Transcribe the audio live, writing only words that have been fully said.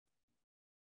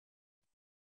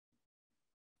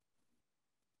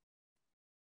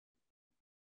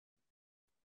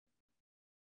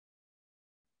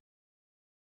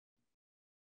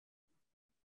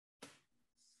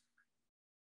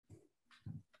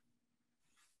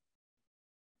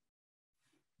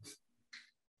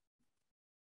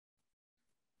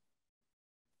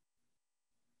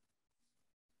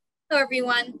Hello,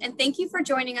 everyone, and thank you for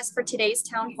joining us for today's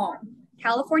Town Hall,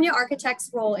 California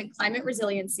Architects' Role in Climate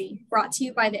Resiliency, brought to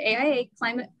you by the AIA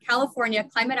California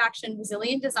Climate Action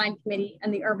Resilient Design Committee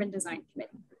and the Urban Design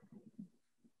Committee.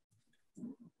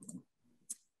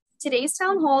 Today's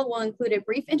Town Hall will include a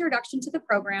brief introduction to the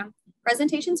program,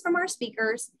 presentations from our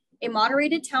speakers, a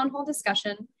moderated Town Hall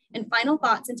discussion, and final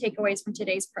thoughts and takeaways from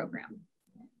today's program.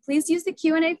 Please use the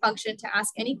Q&A function to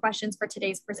ask any questions for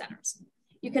today's presenters.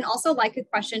 You can also like a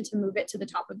question to move it to the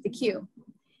top of the queue.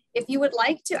 If you would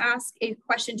like to ask a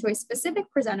question to a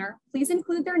specific presenter, please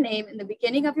include their name in the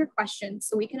beginning of your question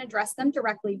so we can address them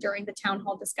directly during the Town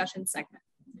Hall discussion segment.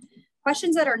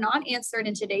 Questions that are not answered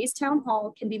in today's Town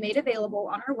Hall can be made available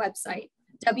on our website,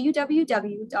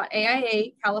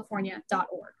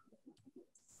 www.aiacalifornia.org.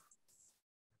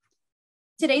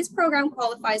 Today's program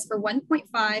qualifies for 1.5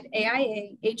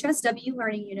 AIA HSW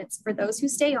learning units for those who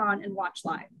stay on and watch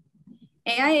live.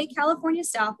 AIA California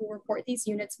staff will report these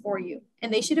units for you,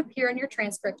 and they should appear in your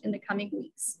transcript in the coming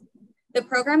weeks. The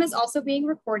program is also being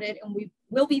recorded and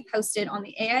will be posted on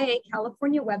the AIA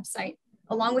California website,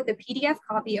 along with a PDF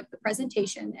copy of the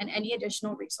presentation and any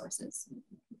additional resources.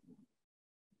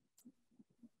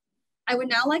 I would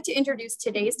now like to introduce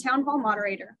today's Town Hall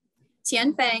moderator,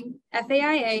 Tian Feng,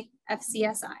 FAIA,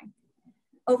 FCSI.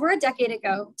 Over a decade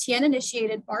ago, Tian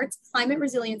initiated BART's climate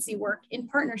resiliency work in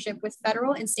partnership with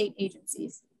federal and state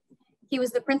agencies. He was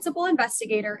the principal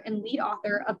investigator and lead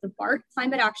author of the BART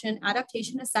Climate Action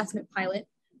Adaptation Assessment Pilot,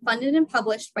 funded and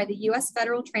published by the U.S.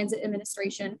 Federal Transit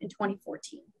Administration in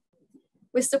 2014.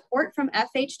 With support from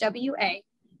FHWA,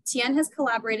 Tian has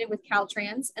collaborated with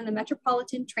Caltrans and the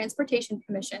Metropolitan Transportation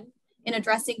Commission in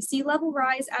addressing sea level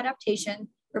rise adaptation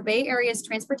for Bay Area's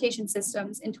transportation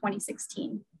systems in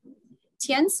 2016.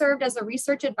 Tian served as a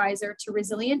research advisor to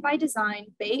Resilient by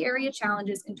Design Bay Area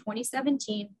Challenges in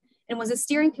 2017 and was a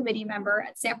steering committee member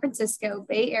at San Francisco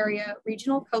Bay Area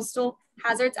Regional Coastal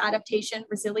Hazards Adaptation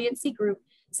Resiliency Group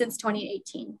since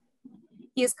 2018.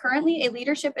 He is currently a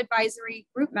leadership advisory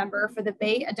group member for the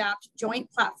Bay Adapt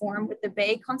joint platform with the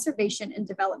Bay Conservation and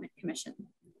Development Commission.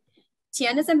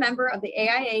 Tian is a member of the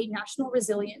AIA National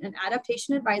Resilient and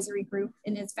Adaptation Advisory Group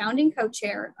and is founding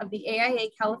co-chair of the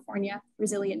AIA California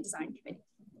Resilient Design Committee.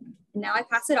 And now I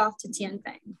pass it off to Tian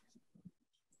Feng.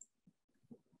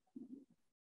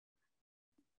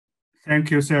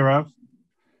 Thank you, Sarah.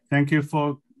 Thank you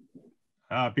for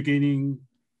beginning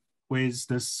with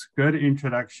this good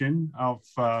introduction of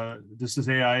this is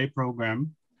AIA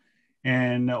program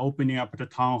and opening up the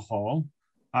town hall.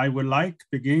 I would like to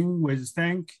begin with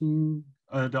thanking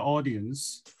the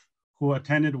audience who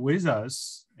attended with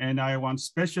us. And I want to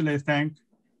especially thank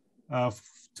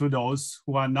to those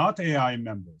who are not AI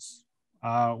members.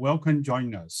 Welcome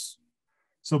join us.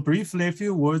 So briefly, a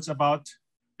few words about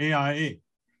AIA.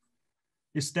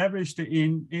 Established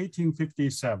in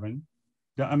 1857,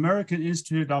 the American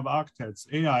Institute of Architects,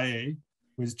 AIA,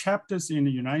 with chapters in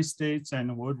the United States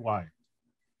and worldwide,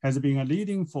 has been a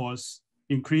leading force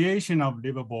in creation of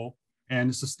livable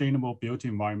and sustainable built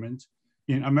environment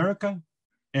in America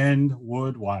and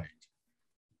worldwide.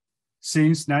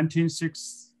 Since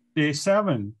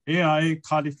 1967, AIA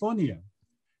California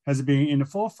has been in the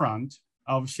forefront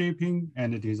of shaping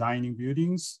and designing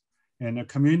buildings and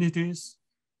communities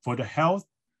for the health,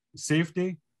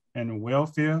 safety, and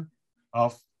welfare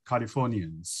of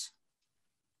Californians.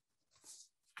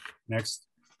 Next.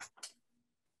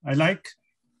 I'd like to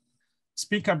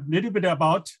speak a little bit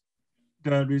about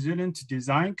the Resilient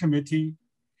Design Committee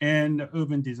and the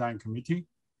Urban Design Committee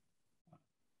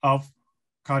of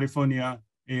California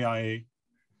AIA.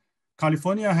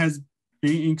 California has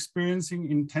been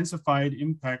experiencing intensified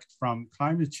impact from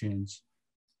climate change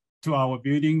to our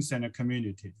buildings and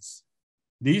communities.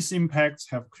 These impacts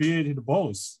have created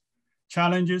both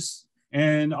challenges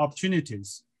and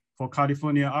opportunities for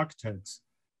California architects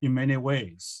in many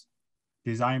ways: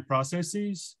 design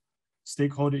processes,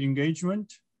 stakeholder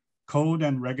engagement, code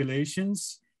and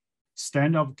regulations,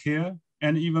 standard of care,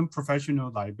 and even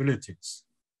professional liabilities.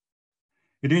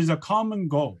 It is a common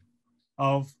goal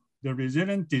of the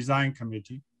Resilient Design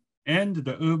Committee and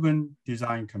the Urban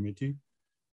Design Committee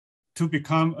to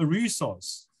become a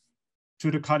resource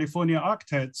to the California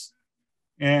architects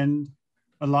and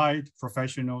allied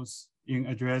professionals in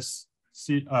address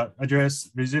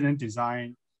resilient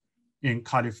design in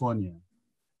California.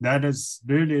 That is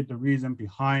really the reason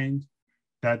behind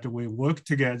that we work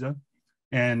together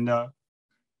and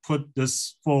put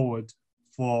this forward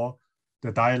for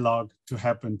the dialogue to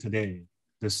happen today,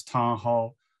 this town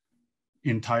hall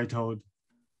entitled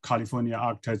California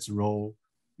Architects' Role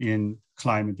in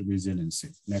Climate Resiliency.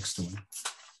 Next one.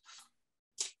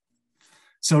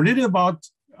 So a little about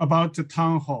about the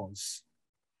town halls.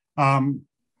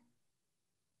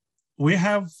 We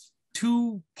have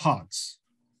two parts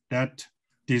that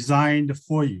designed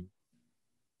for you.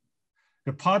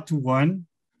 The part one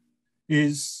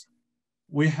is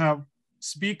we have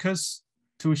speakers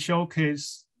to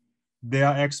showcase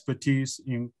their expertise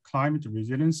in climate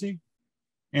resiliency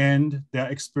and their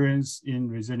experience in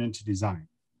resilient design.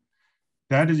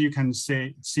 That is, you can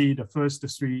see the first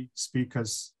three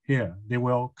speakers here. They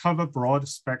will cover broad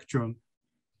spectrum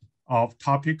of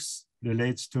topics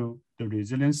relates to the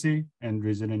resiliency and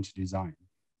resilient design.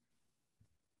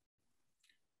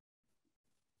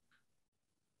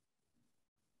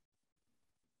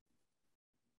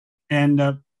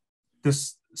 And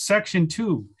this section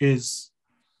two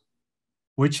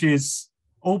which is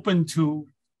open to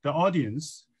the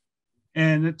audience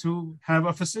and to have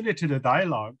a facilitated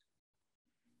dialogue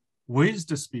with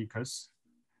the speakers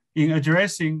in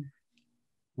addressing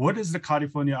what is the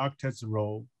California architect's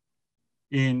role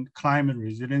in climate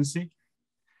resiliency.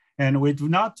 And we do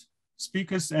not,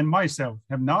 speakers and myself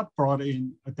have not brought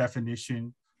in a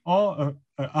definition or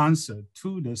an answer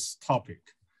to this topic.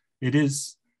 It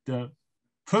is the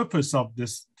purpose of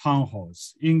this town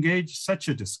halls, engage such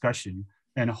a discussion,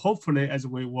 and hopefully as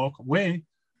we walk away,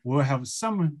 we'll have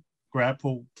something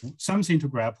to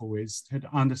grapple with to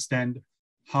understand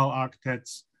how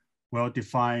architects will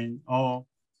define or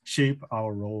shape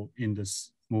our role in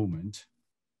this movement.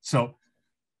 So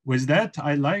with that,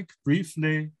 I like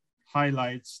briefly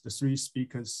highlights the three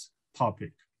speakers'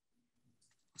 topic.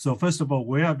 So first of all,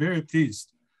 we are very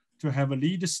pleased to have a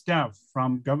lead staff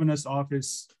from Governor's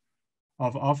Office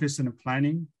of Office and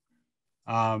Planning.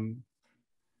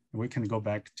 We can go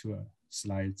back to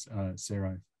slides,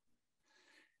 Sarah.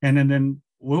 And then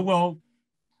we will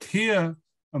hear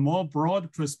a more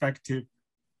broad perspective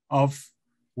of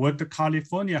what the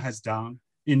California has done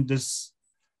in this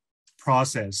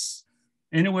process,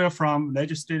 anywhere from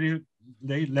legislative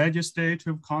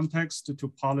context to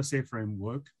policy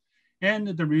framework, and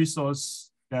the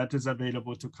resource that is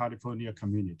available to California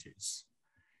communities.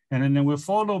 And then we're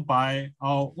followed by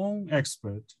our own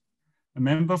expert, a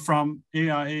member from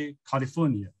FAIA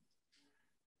California,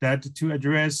 that to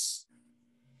address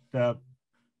the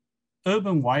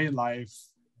urban wildlife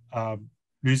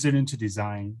resilient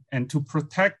design and to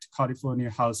protect California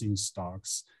housing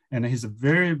stocks. And his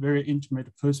very, very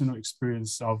intimate personal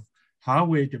experience of how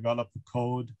we develop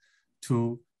code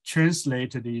to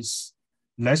translate these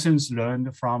lessons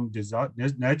learned from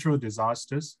natural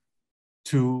disasters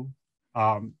to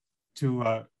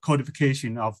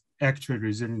codification of actual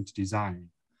resilient design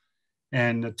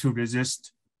and to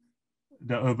resist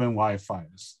the urban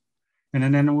wildfires.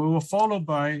 And then we will follow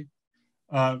by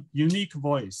a unique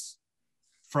voice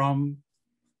from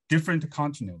different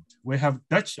continents. We have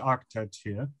Dutch architect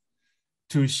here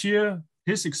to share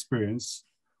his experience,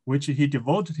 which he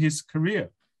devoted his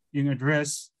career in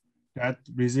address that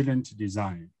resilient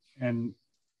design. And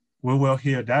we will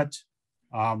hear that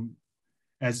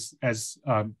as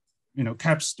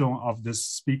capstone of this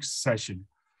speak session.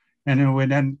 And then we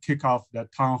then kick off the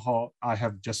town hall I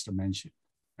have just mentioned.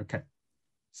 Okay,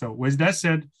 so with that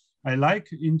said, I'd like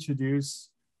to introduce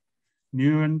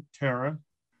Nguyen Tara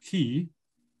Key.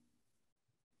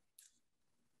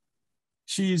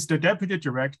 She is the Deputy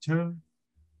Director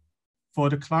for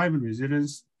the Climate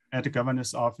Resilience at the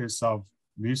Governor's Office of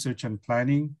Research and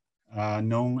Planning,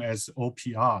 known as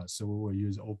OPR, so we will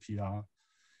use OPR.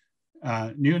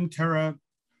 Nguyen Tara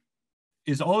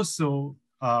is also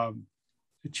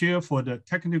the chair for the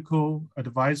Technical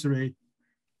Advisory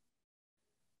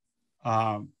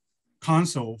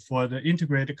Council for the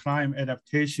Integrated Climate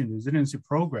Adaptation Resiliency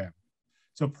Program.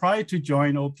 So prior to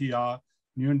join OPR,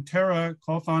 Nguyen Tara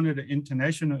co-founded an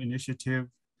international initiative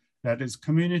that is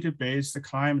community-based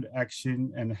climate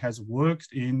action and has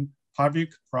worked in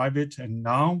public, private, and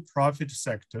non-profit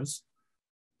sectors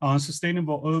on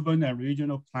sustainable urban and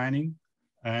regional planning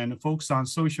and focus on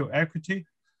social equity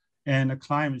and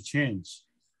climate change.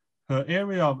 Her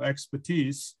area of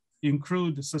expertise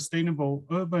include sustainable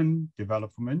urban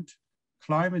development,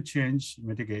 climate change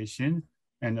mitigation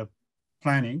and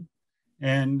planning,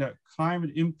 and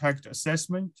climate impact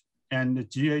assessment and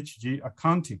GHG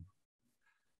accounting.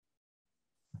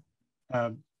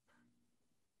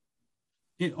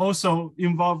 It also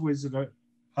involved with the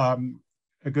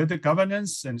good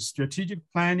governance and strategic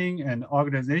planning and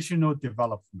organizational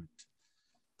development.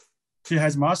 She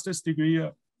has master's degree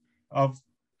of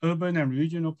urban and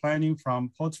regional planning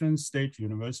from Portland State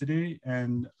University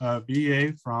and a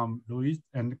BA from Lewis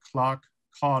and Clark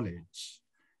College.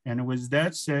 And with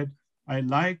that said, I'd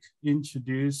like to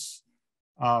introduce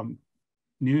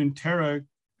Nguyen Tara,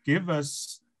 give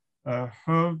us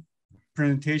her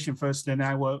presentation first, then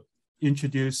I will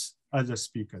introduce other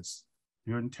speakers.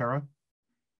 You and Tara?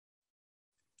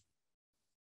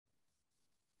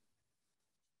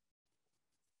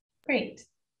 Great.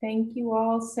 Thank you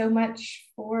all so much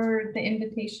for the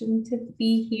invitation to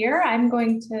be here. I'm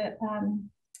going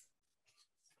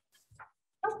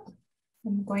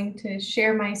to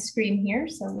share my screen here.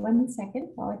 So 1 second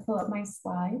while I pull up my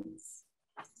slides.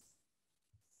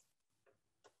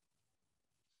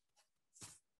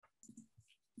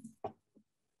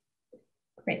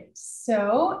 Great.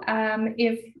 So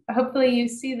if hopefully you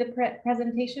see the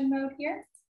presentation mode here.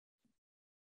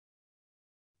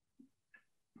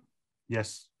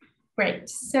 Yes. Great.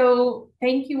 So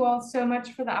thank you all so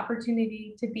much for the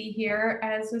opportunity to be here.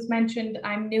 As was mentioned,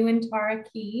 I'm Nguyen Tara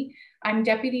Key. I'm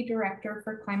Deputy Director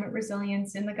for Climate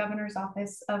Resilience in the Governor's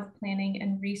Office of Planning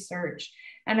and Research.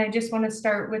 And I just want to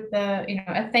start with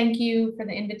a thank you for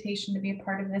the invitation to be a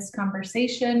part of this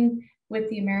conversation with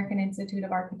the American Institute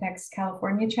of Architects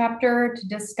California chapter to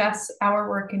discuss our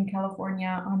work in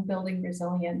California on building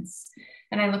resilience.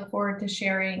 And I look forward to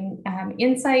sharing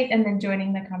insight and then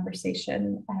joining the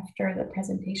conversation after the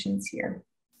presentations here.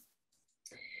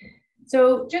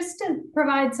 So just to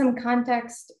provide some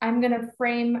context, I'm going to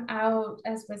frame out,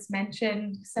 as was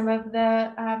mentioned, some of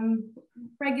the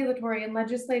regulatory and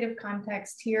legislative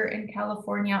context here in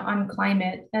California on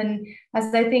climate. And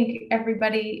as I think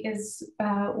everybody is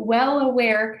well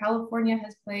aware, California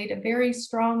has played a very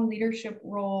strong leadership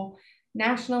role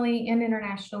nationally and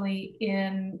internationally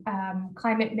in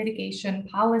climate mitigation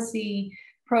policy,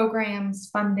 programs,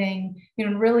 funding,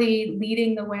 really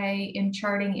leading the way in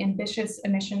charting ambitious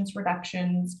emissions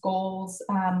reductions, goals,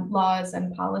 laws,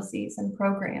 and policies and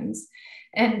programs.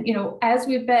 And, as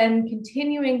we've been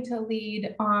continuing to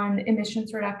lead on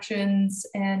emissions reductions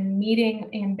and meeting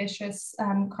ambitious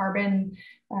carbon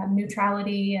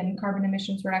neutrality and carbon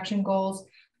emissions reduction goals,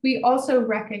 we also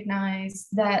recognize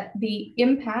that the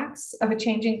impacts of a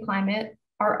changing climate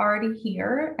are already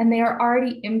here, and they are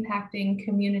already impacting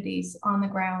communities on the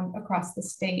ground across the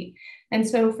state. And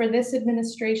so for this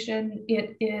administration,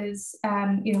 it is,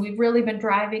 we've really been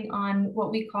driving on what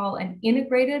we call an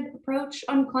integrated approach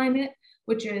on climate,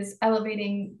 which is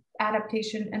elevating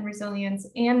adaptation and resilience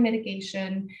and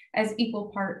mitigation as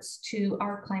equal parts to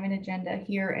our climate agenda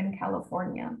here in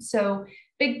California. So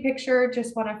big picture,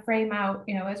 just want to frame out,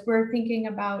 as we're thinking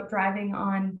about driving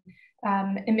on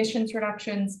emissions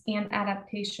reductions and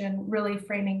adaptation, really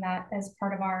framing that as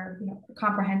part of our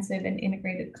comprehensive and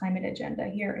integrated climate agenda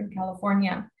here in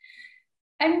California.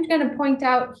 I'm going to point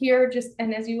out here,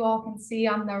 and as you all can see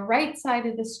on the right side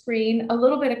of the screen, a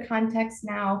little bit of context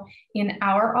now in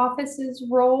our office's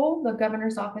role, the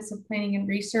Governor's Office of Planning and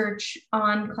Research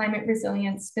on climate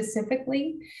resilience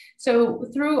specifically. So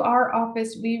through our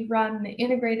office, we run the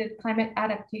Integrated Climate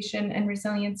Adaptation and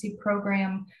Resiliency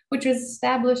Program, which was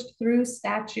established through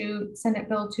statute, Senate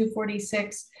Bill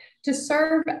 246, to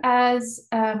serve as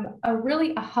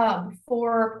really a hub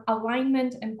for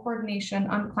alignment and coordination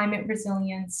on climate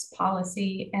resilience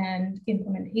policy and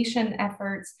implementation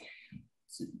efforts.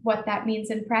 What that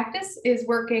means in practice is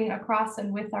working across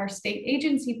and with our state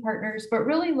agency partners, but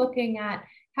really looking at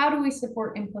how do we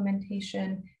support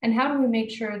implementation and how do we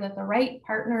make sure that the right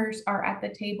partners are at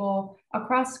the table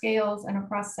across scales and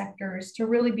across sectors to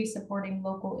really be supporting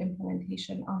local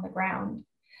implementation on the ground.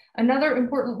 Another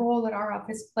important role that our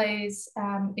office plays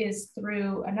is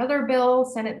through another bill,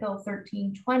 Senate Bill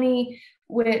 1320,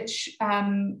 which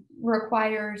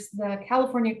requires the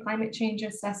California climate change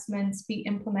assessments be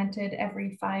implemented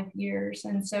every 5 years.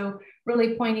 And so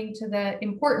really pointing to the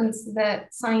importance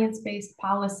that science-based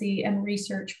policy and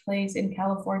research plays in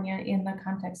California in the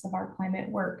context of our climate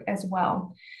work as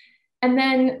well. And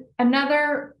then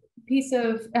another piece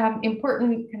of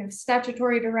important kind of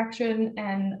statutory direction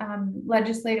and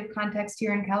legislative context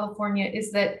here in California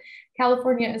is that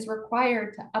California is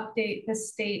required to update the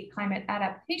state climate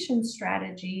adaptation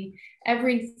strategy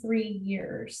every 3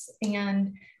 years.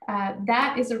 And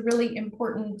that is a really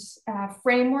important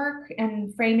framework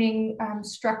and framing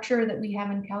structure that we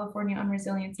have in California on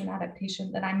resilience and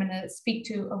adaptation that I'm going to speak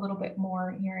to a little bit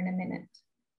more here in a minute.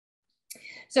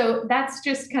 So that's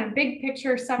just kind of big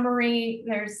picture summary.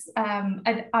 There's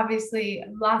obviously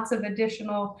lots of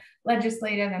additional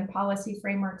legislative and policy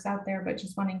frameworks out there, but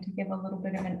just wanting to give a little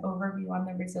bit of an overview on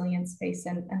the resilience space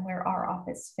and where our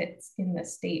office fits in the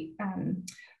state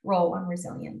role on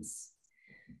resilience.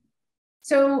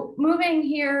 So moving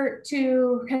here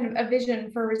to kind of a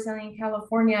vision for Resilient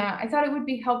California, I thought it would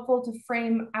be helpful to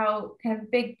frame out kind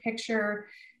of big picture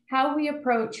how we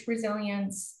approach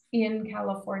resilience in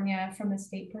California from a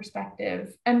state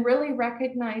perspective, and really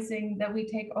recognizing that we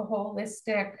take a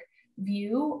holistic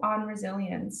view on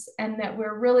resilience, and that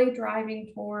we're really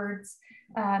driving towards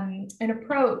an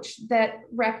approach that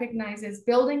recognizes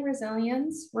building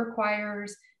resilience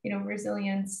requires,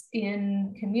 resilience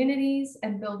in communities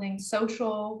and building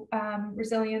social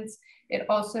resilience. It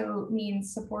also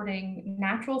means supporting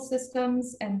natural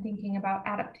systems and thinking about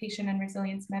adaptation and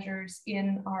resilience measures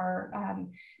in our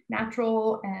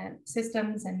natural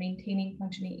systems and maintaining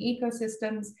functioning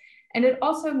ecosystems. And it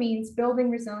also means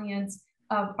building resilience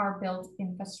of our built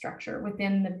infrastructure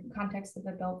within the context of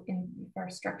the built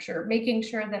infrastructure, making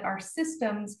sure that our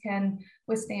systems can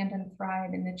withstand and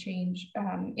thrive in the change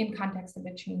in context of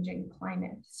a changing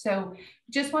climate. So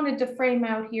just wanted to frame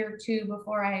out here too,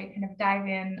 before I kind of dive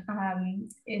in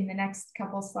the next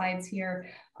couple slides here,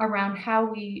 around how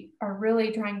we are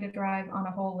really trying to drive on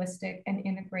a holistic and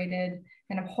integrated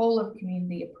kind of whole of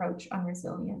community approach on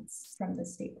resilience from the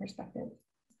state perspective.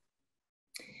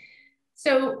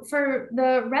 So for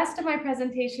the rest of my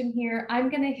presentation here,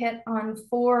 I'm going to hit on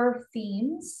 4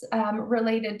 themes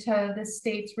related to the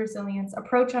state's resilience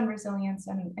approach on resilience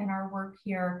and our work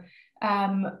here,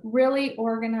 really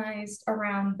organized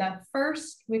around the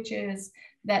first, which is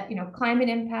that climate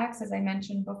impacts, as I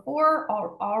mentioned before,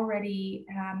 are already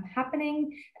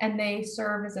happening, and they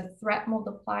serve as a threat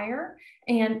multiplier,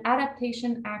 and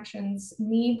adaptation actions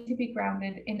need to be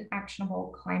grounded in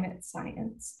actionable climate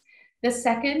science. The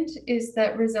second is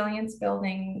that resilience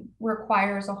building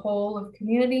requires a whole of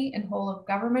community and whole of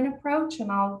government approach.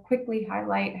 And I'll quickly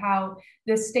highlight how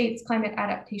the state's climate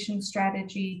adaptation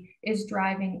strategy is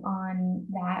driving on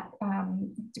that,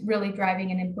 really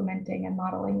driving and implementing and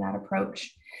modeling that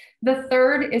approach. The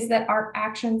third is that our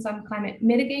actions on climate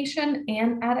mitigation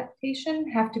and adaptation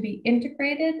have to be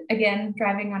integrated, again,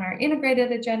 driving on our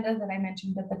integrated agenda that I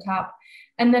mentioned at the top.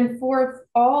 And then fourth,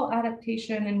 all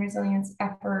adaptation and resilience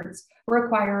efforts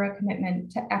require a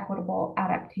commitment to equitable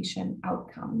adaptation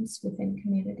outcomes within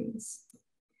communities.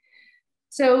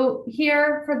 So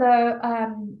here for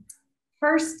the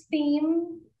first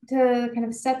theme, to kind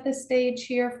of set the stage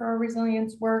here for our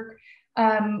resilience work,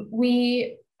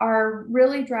 we are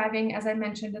really driving, as I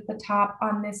mentioned at the top,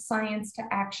 on this science to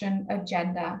action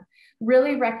agenda,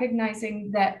 really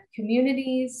recognizing that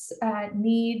communities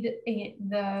need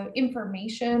the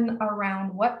information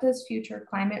around what does future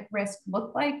climate risk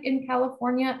look like in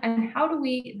California, and how do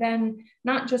we then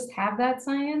not just have that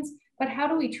science, but how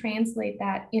do we translate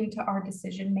that into our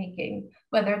decision making,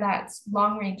 whether that's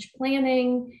long-range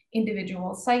planning,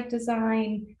 individual site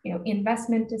design,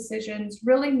 investment decisions,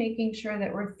 really making sure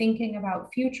that we're thinking about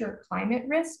future climate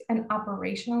risk and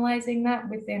operationalizing that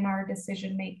within our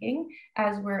decision making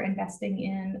as we're investing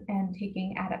in and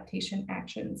taking adaptation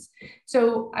actions.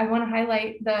 So I want to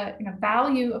highlight the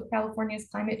value of California's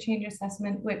climate change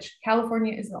assessment, which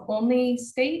California is the only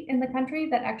state in the country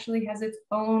that actually has its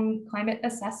own climate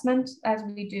assessment, as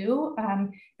we do,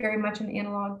 very much an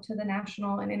analog to the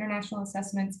national and international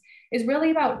assessments, is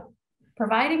really about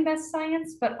providing best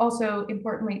science, but also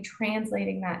importantly,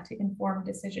 translating that to inform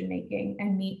decision-making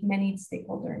and meet many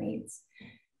stakeholder needs.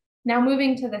 Now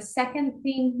moving to the second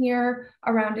theme here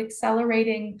around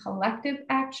accelerating collective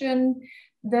action.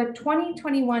 The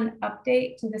 2021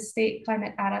 update to the state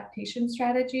climate adaptation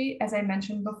strategy, as I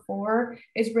mentioned before,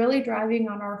 is really driving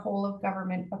on our whole of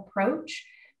government approach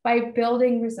by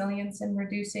building resilience and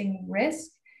reducing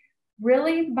risk,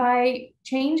 really by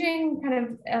changing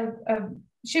kind of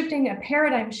shifting a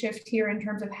paradigm shift here in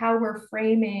terms of how we're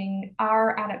framing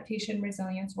our adaptation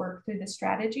resilience work through the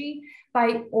strategy,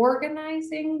 by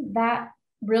organizing that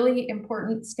really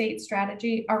important state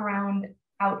strategy around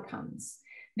outcomes.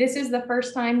 This is the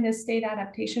first time this state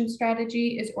adaptation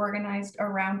strategy is organized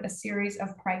around a series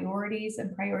of priorities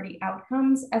and priority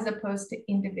outcomes as opposed to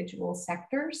individual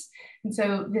sectors. And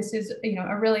so this is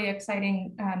a really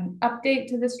exciting update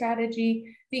to the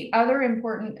strategy. The other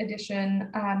important addition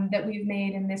that we've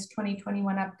made in this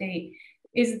 2021 update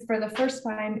is, for the first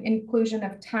time, inclusion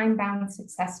of time-bound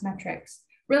success metrics,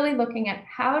 really looking at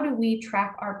how do we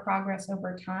track our progress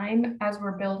over time as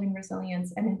we're building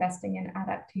resilience and investing in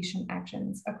adaptation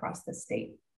actions across the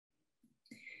state.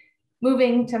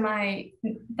 Moving to my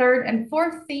third and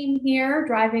fourth theme here,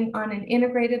 driving on an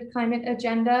integrated climate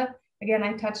agenda. Again,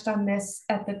 I touched on this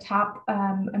at the top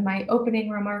in my opening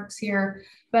remarks here,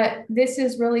 but this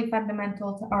is really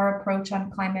fundamental to our approach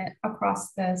on climate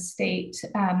across the state,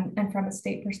 and from a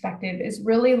state perspective is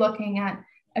really looking at,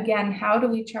 again, how do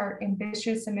we chart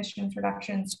ambitious emissions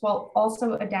reductions while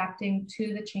also adapting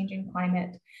to the changing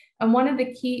climate? And one of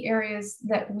the key areas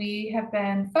that we have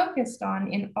been focused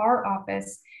on in our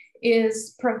office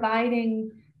is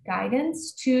providing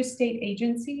guidance to state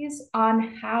agencies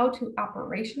on how to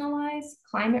operationalize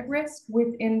climate risk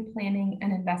within planning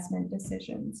and investment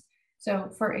decisions.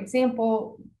 So for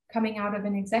example, coming out of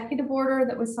an executive order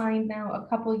that was signed now a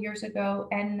couple years ago,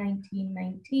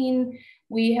 N1919,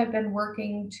 we have been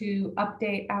working to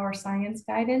update our science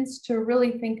guidance to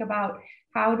really think about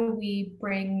how do we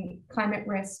bring climate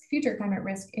risk, future climate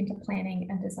risk, into planning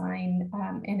and design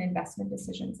and investment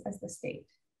decisions as the state.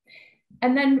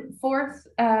 And then fourth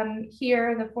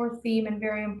here, the fourth theme, and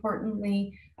very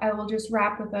importantly, I will just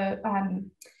wrap with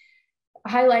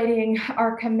highlighting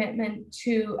our commitment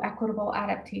to equitable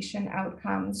adaptation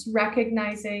outcomes,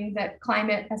 recognizing that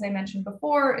climate, as I mentioned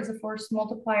before, is a force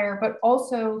multiplier, but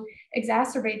also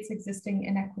exacerbates existing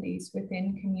inequities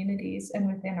within communities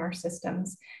and within our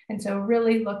systems. And so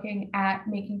really looking at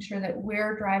making sure that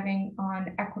we're driving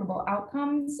on equitable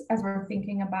outcomes as we're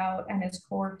thinking about and is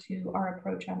core to our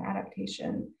approach on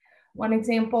adaptation. One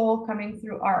example coming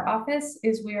through our office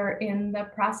is we are in the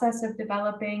process of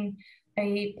developing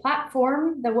a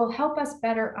platform that will help us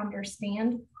better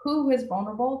understand who is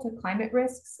vulnerable to climate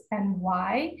risks and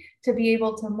why, to be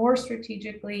able to more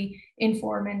strategically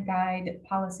inform and guide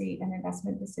policy and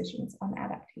investment decisions on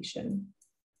adaptation.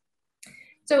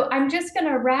 So I'm just going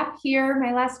to wrap here.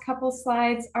 My last couple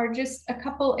slides are just a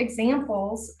couple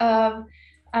examples of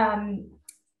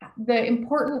the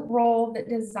important role that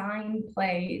design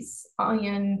plays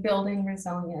in building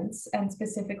resilience, and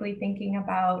specifically thinking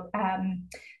about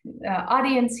the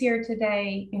audience here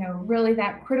today, really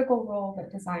that critical role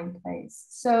that design plays.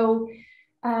 So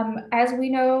as we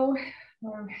know,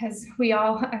 or as we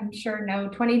all, I'm sure know,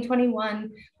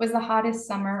 2021 was the hottest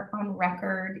summer on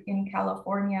record in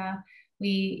California.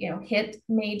 We hit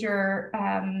major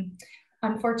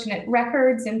unfortunate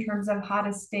records in terms of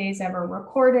hottest days ever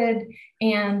recorded.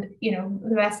 And,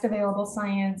 the best available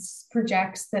science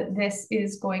projects that this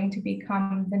is going to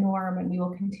become the norm, and we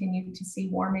will continue to see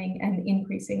warming and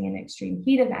increasing in extreme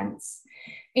heat events.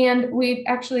 And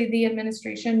the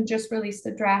administration just released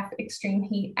a draft extreme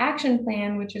heat action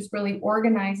plan, which is really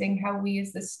organizing how we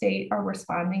as the state are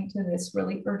responding to this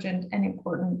really urgent and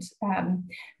important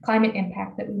climate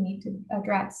impact that we need to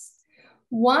address.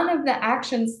 One of the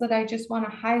actions that I just want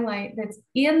to highlight that's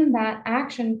in that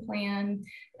action plan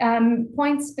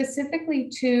points specifically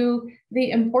to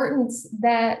the importance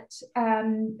that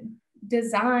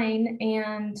design,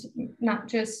 and not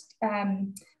just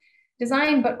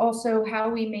design, but also how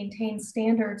we maintain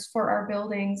standards for our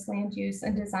buildings, land use,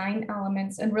 and design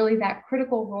elements, and really that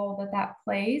critical role that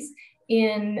plays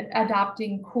in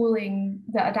adoption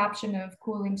of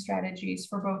cooling strategies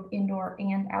for both indoor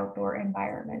and outdoor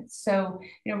environments. So,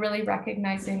 really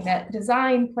recognizing that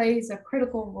design plays a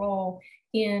critical role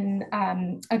in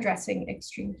addressing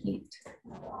extreme heat.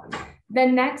 The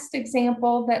next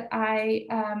example that I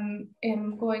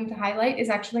am going to highlight is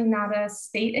actually not a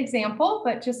state example,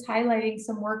 but just highlighting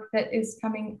some work that is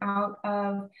coming out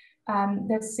of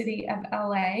the city of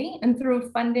LA, and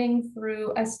through funding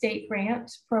through a state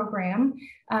grant program.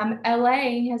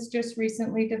 LA has just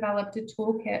recently developed a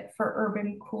toolkit for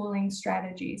urban cooling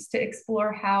strategies to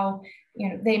explore how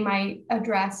they might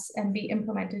address and be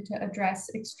implemented to address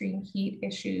extreme heat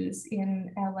issues in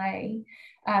LA.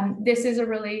 This is a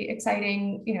really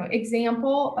exciting,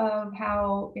 example of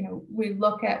how, we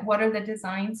look at what are the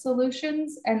design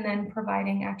solutions, and then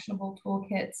providing actionable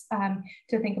toolkits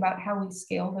to think about how we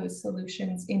scale those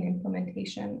solutions in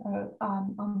implementation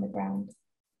on the ground.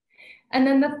 And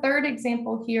then the third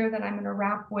example here that I'm going to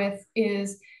wrap with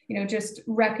is, just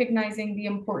recognizing the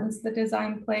importance that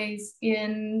design plays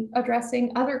in addressing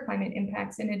other climate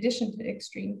impacts in addition to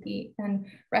extreme heat, and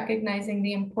recognizing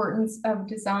the importance of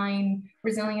design,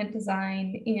 resilient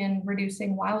design, in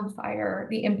reducing wildfire,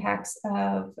 the impacts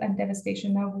of and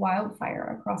devastation of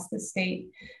wildfire across the state.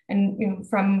 And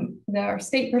from our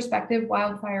state perspective,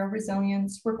 wildfire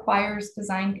resilience requires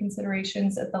design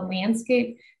considerations at the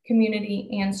landscape,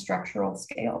 community, and structural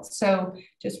scale. So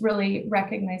just really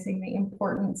recognizing the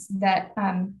importance that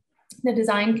the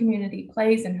design community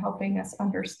plays in helping us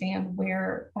understand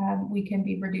where we can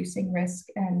be reducing risk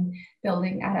and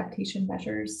building adaptation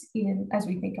measures as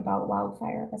we think about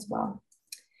wildfire as well.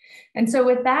 And so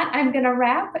with that, I'm going to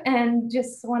wrap and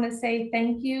just want to say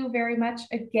thank you very much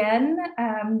again.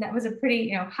 That was a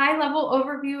pretty high level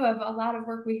overview of a lot of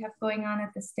work we have going on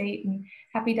at the state, and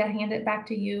happy to hand it back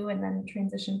to you and then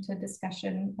transition to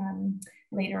discussion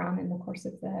later on in the course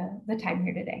of the time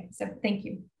here today. So thank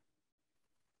you.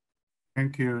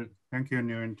 Thank you,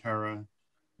 Neil and Tara.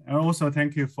 And also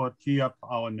thank you for teeing up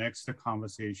our next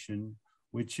conversation,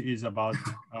 which is about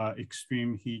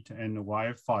extreme heat and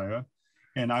wildfire.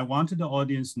 And I wanted the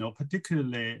audience to know,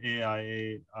 particularly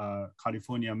AIA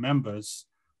California members,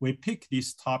 we pick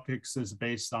these topics as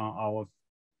based on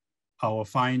our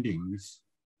findings.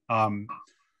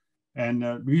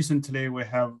 Recently we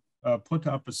have put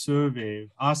up a survey,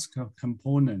 ask a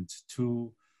component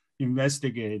to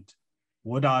investigate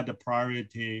what are the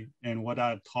priority and what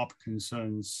are top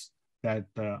concerns that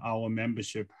our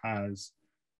membership has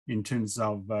in terms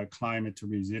of climate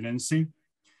resiliency.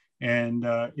 And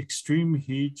extreme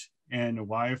heat and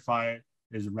wildfire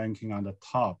is ranking on the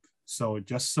top. So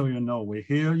just so you know, we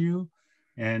hear you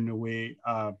and we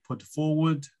put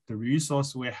forward the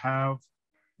resource we have,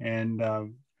 and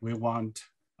we want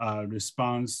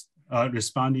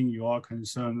responding your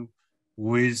concern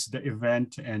with the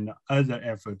event and other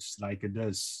efforts like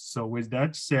this. So with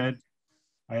that said,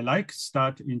 I'd like to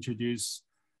start to introduce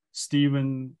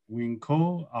Stephen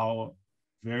Winkle, our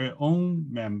very own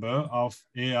member of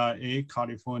AIA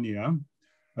California,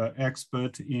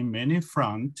 expert in many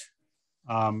fronts.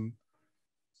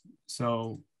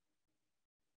 So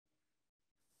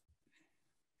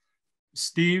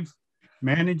Steve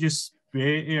manages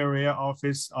Bay Area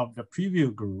office of the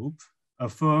Preview Group, a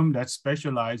firm that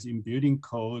specializes in building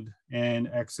code and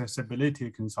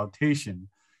accessibility consultation.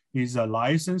 He's a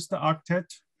licensed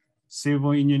architect,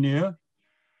 civil engineer,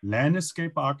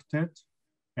 landscape architect,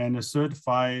 and a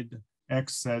certified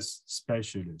access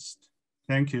specialist.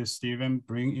 Thank you, Stephen.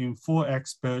 Bring in 4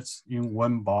 experts in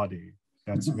one body.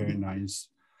 That's very nice.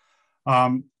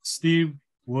 Steve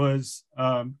was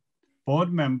a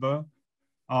board member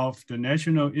of the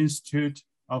National Institute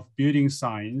of Building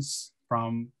Science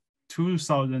from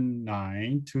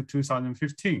 2009 to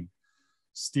 2015.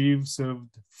 Steve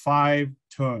served 5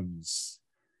 terms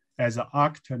as an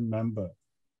architect member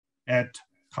at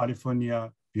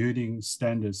California Building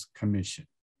Standards Commission,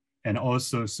 and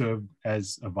also served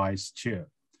as a vice chair.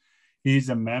 He's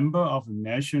a member of the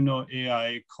National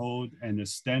AIA Code and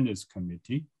Standards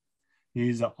Committee.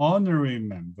 He's an honorary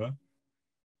member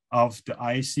of the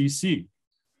ICC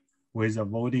with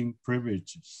voting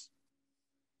privileges.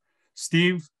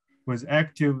 Steve was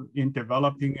active in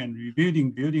developing and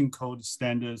rebuilding building code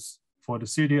standards for the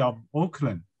city of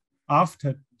Oakland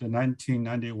after the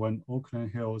 1991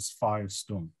 Oakland Hills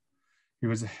firestorm. He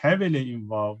was heavily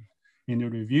involved in the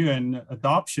review and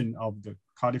adoption of the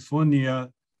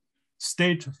California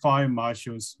State Fire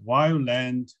Marshal's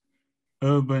Wildland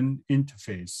Urban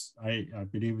Interface. I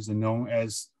believe it's known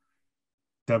as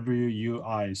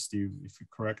WUI, Steve, if you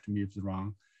correct me if it's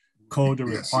wrong, code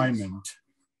requirement.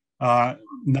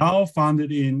 Now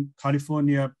founded in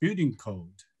California Building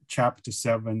Code, Chapter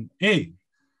 7A.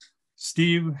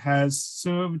 Steve has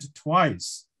served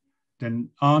twice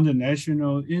on the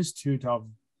National Institute of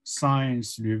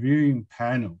Science Reviewing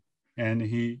Panel, and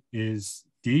he is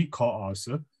the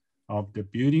co-author of the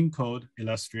Building Code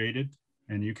Illustrated,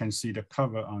 and you can see the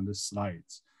cover on the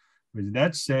slides. With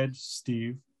that said,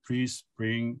 Steve, please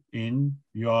bring in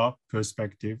your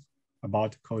perspective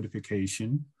about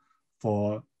codification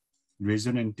for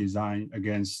resilient design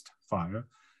against fire.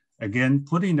 Again,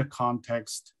 put in the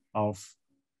context of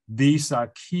these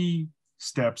are key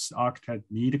steps architects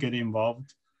need to get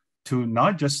involved to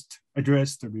not just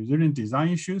address the resilient design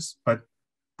issues, but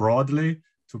broadly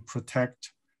to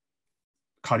protect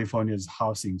California's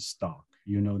housing stock.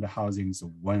 You know, the housing is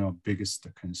one of the biggest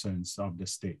concerns of the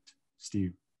state.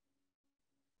 Steve.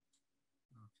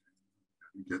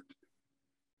 Get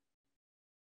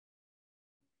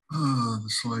the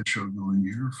slideshow going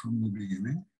here from the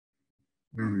beginning.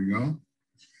 There we go.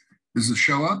 Is the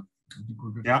show up? I think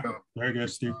we're good. Yeah, very good,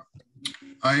 Steve.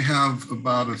 I have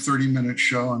about a 30-minute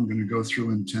show I'm going to go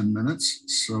through in 10 minutes.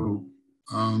 So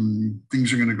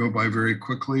things are going to go by very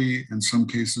quickly in some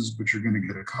cases, but you're going to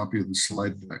get a copy of the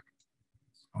slide deck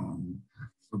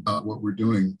about what we're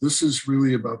doing. This is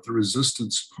really about the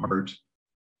resistance part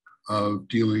of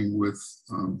dealing with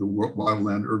the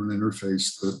wildland urban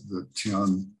interface that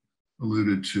Tian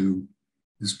alluded to,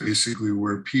 is basically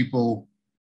where people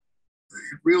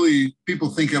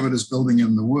think of it as building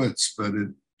in the woods, but it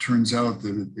turns out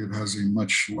that it has a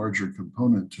much larger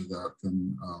component to that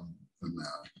than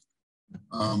that.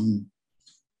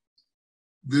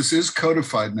 This is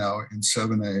codified now in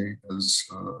 7A,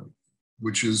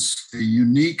 which is a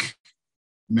unique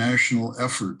national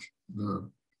effort. The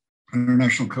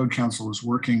International Code Council is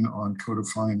working on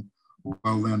codifying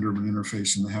wildland urban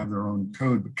interface, and they have their own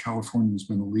code, but California has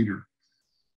been a leader.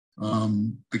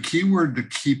 The key word to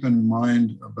keep in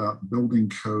mind about building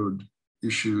code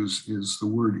issues is the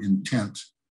word intent.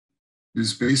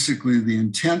 Is basically the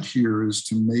intent here is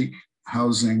to make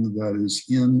housing that is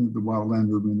in the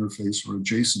wildland urban interface or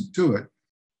adjacent to it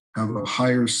have a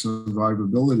higher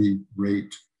survivability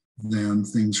rate than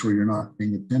things where you're not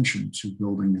paying attention to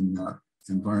building in that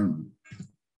environment.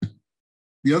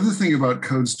 The other thing about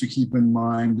codes to keep in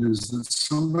mind is that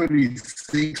somebody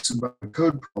thinks about a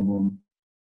code problem,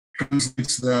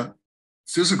 translates that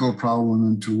physical problem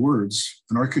into words.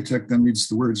 An architect then reads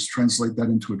the words, translate that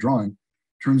into a drawing,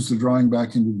 turns the drawing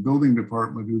back into the building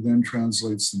department, who then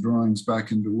translates the drawings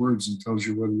back into words and tells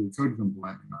you whether your code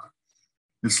compliant or not.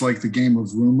 It's like the game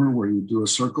of rumor where you do a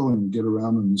circle and you get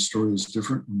around and the story is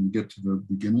different when you get to the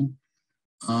beginning.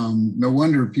 No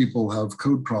wonder people have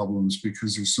code problems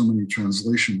because there's so many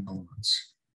translation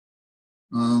elements.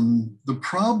 The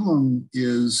problem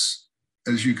is,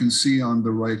 as you can see on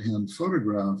the right-hand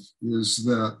photograph, is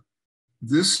that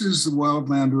this is the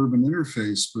wildland-urban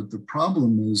interface, but the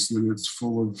problem is that it's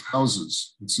full of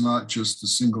houses. It's not just a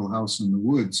single house in the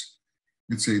woods.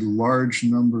 It's a large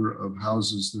number of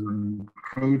houses that are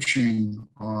encroaching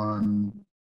on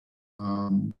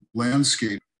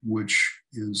landscape, which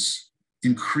is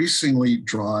increasingly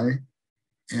dry.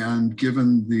 And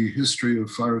given the history of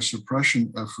fire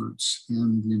suppression efforts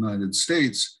in the United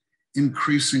States,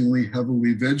 increasingly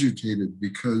heavily vegetated,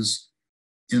 because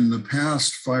in the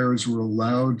past, fires were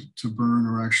allowed to burn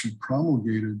or actually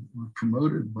promulgated or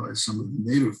promoted by some of the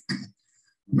Native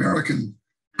American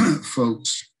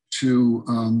folks to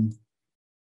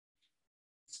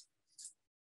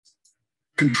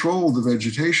control the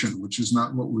vegetation, which is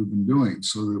not what we've been doing,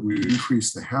 so that we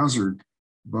increase the hazard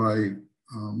by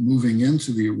moving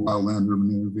into the wildland-urban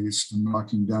interface and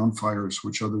knocking down fires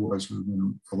which otherwise would have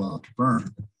been allowed to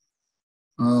burn.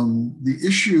 The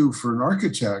issue for an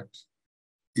architect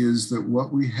is that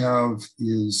what we have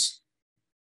is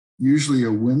usually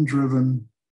a wind-driven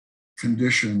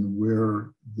condition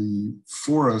where the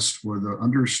forest or the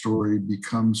understory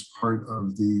becomes part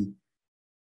of the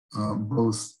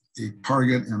both a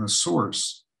target and a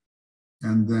source.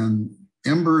 And then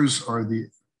embers are the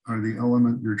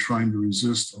element you're trying to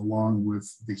resist, along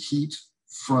with the heat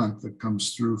front that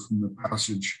comes through from the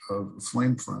passage of a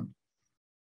flame front.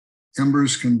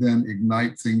 Embers can then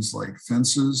ignite things like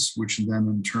fences, which then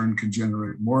in turn can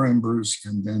generate more embers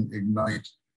and then ignite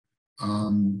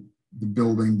the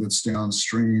building that's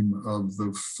downstream of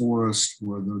the forest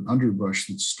or the underbrush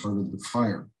that started the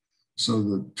fire. So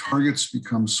the targets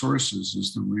become sources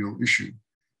is the real issue.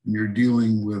 And you're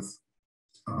dealing with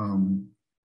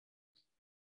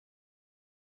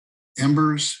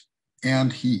embers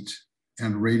and heat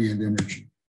and radiant energy.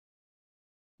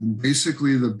 And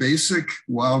basically the basic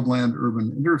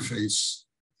wildland-urban interface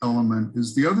element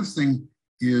is the other thing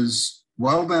is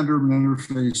wildland-urban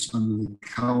interface under the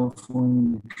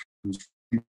California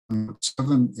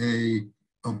 7A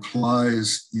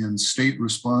applies in state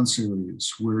response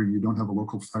areas where you don't have a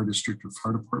local fire district or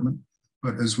fire department.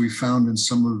 But as we found in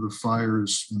some of the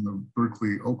fires in the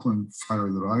Berkeley, Oakland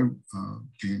fire that I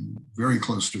came very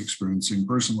close to experiencing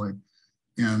personally,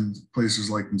 and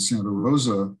places like in Santa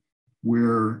Rosa,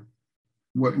 where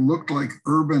what looked like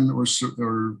urban or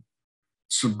suburban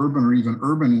or even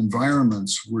urban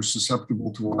environments were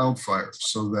susceptible to wildfires,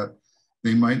 so that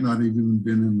they might not even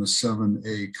been in the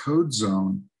 7A code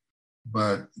zone,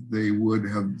 but they would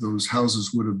have, those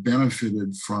houses would have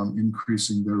benefited from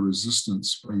increasing their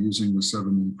resistance by using the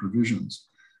 7A provisions.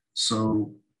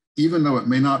 So even though it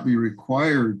may not be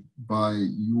required by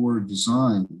your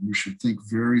design, you should think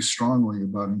very strongly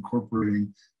about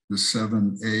incorporating the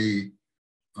 7A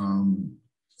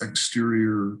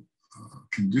exterior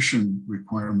condition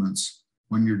requirements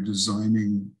when you're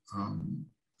designing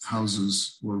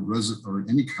houses or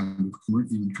any kind of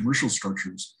even commercial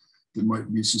structures that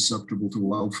might be susceptible to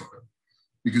wildfire.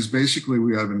 Because basically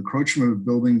we have encroachment of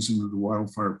buildings into the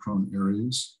wildfire-prone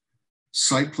areas.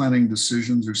 Site planning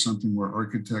decisions are something where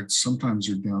architects sometimes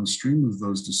are downstream of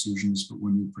those decisions, but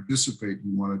when you participate,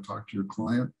 you want to talk to your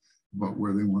client about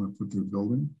where they want to put their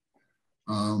building.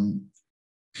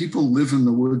 People live in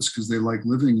the woods because they like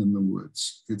living in the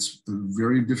woods. It's a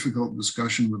very difficult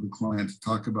discussion with the client to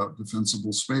talk about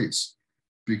defensible space,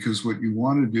 because what you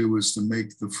want to do is to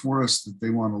make the forest that they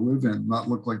want to live in not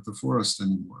look like the forest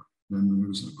anymore. Then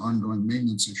there's an ongoing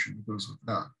maintenance issue that goes with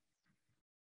that.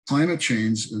 Climate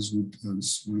change, as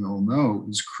we all know,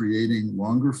 is creating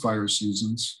longer fire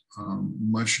seasons,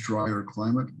 much drier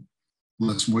climate,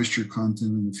 less moisture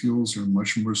content in the fuels, are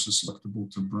much more susceptible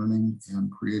to burning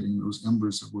and creating those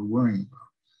embers that we're worrying about.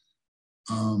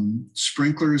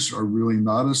 Sprinklers are really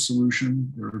not a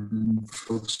solution. There have been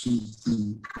folks who've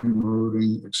been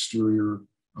promoting exterior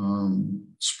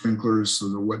sprinklers so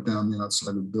they're wet down the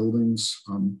outside of buildings.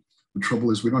 The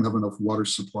trouble is we don't have enough water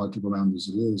supply to go around as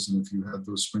it is. And if you had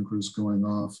those sprinklers going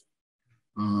off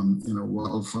in a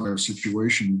wildfire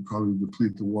situation, you'd probably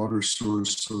deplete the water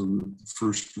source so that the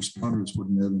first responders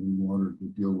wouldn't have any water to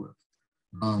deal with.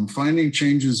 Finding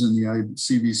changes in the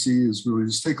CBC is really,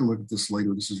 just take a look at this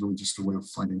later. This is really just a way of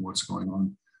finding what's going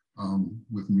on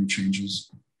with new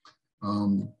changes.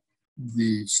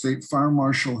 The state fire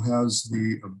marshal has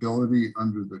the ability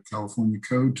under the California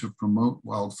code to promote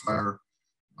wildfire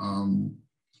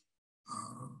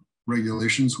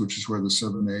regulations, which is where the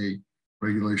 7A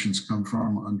regulations come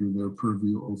from under their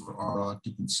purview over our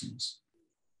occupancies.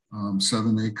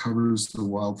 7A covers the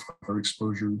wildfire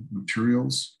exposure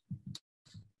materials.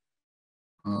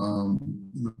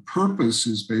 The purpose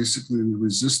is basically to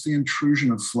resist the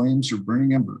intrusion of flames or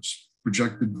burning embers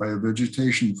projected by a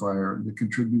vegetation fire that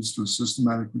contributes to a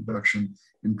systematic reduction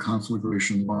in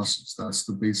conflagration losses. That's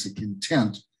the basic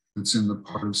intent that's in the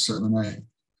part of 7A.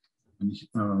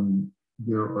 And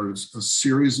there are a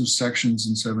series of sections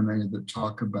in 7A that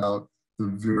talk about the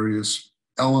various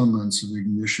elements of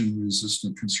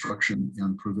ignition-resistant construction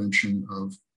and prevention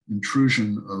of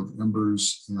intrusion of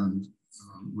embers and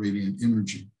radiant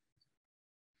energy.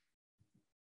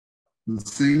 The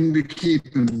thing to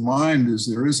keep in mind is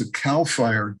there is a CAL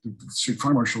FIRE. The State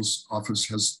Fire Marshal's Office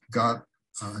has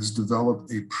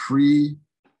developed a pre-reviewed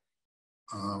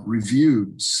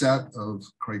set of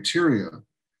criteria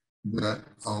that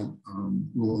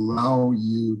will allow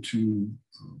you to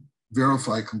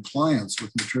verify compliance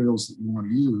with materials that you want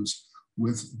to use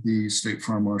with the State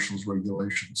Fire Marshal's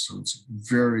regulations. So it's a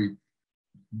very,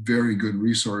 very good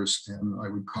resource, and I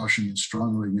would caution you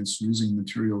strongly against using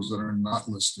materials that are not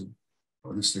listed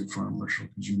by the State Fire Marshal,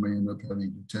 because you may end up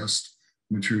having to test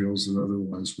materials that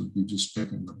otherwise would be just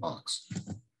checking the box.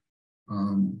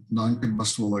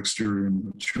 Non-combustible exterior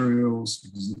materials,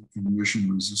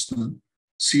 ignition resistant.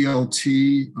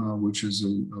 CLT, which is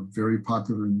a very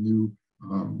popular new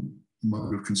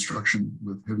mode of construction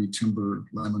with heavy timber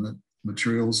laminate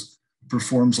materials,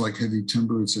 performs like heavy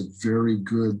timber. It's a very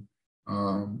good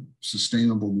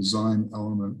sustainable design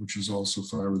element, which is also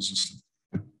fire resistant.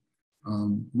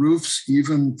 Roofs,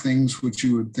 even things which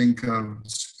you would think of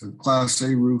as Class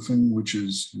A roofing, which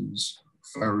is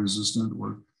fire resistant,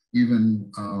 or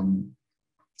even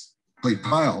plate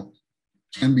tile,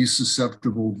 can be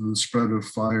susceptible to the spread of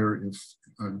fire if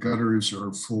gutters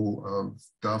are full of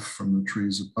duff from the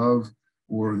trees above,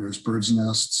 or there's birds'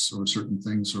 nests or certain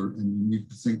things, and you need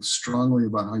to think strongly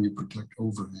about how you protect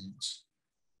overhangs.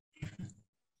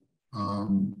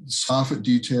 Soffit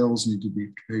details need to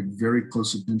be paid very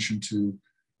close attention to,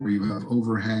 where you have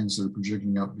overhangs that are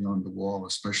projecting out beyond the wall,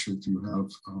 especially if you have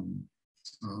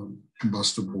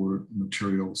combustible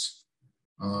materials.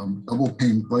 Double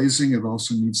pane glazing, it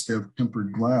also needs to have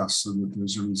tempered glass so that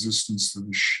there's a resistance to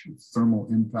the thermal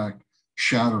impact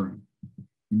shattering.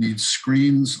 You need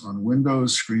screens on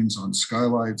windows, screens on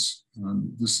skylights,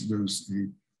 and there's a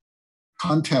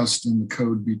contest in the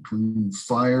code between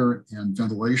fire and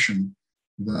ventilation,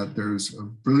 that there's a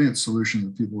brilliant solution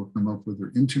that people have come up with.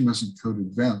 They're intumescent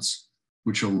coated vents,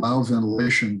 which allow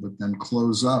ventilation, but then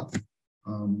close up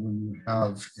when you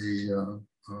have a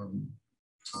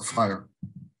fire.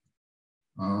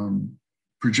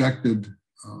 Projected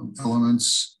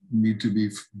elements need to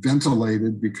be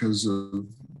ventilated because of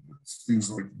things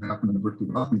like happen in the brick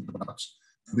development collapse.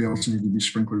 They also need to be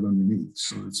sprinkled underneath.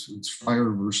 So it's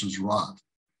fire versus rot.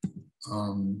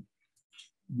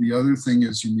 The other thing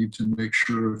is you need to make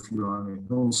sure if you're on a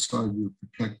hillside, you're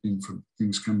protecting from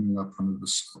things coming up under the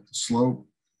slope,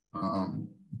 can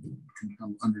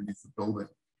come underneath the building.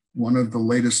 One of the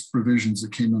latest provisions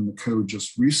that came in the code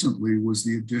just recently was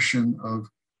the addition of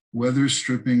weather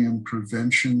stripping and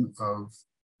prevention of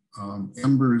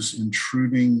embers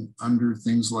intruding under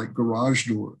things like garage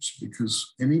doors,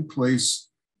 because any place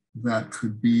that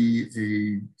could be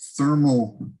a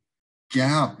thermal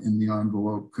gap in the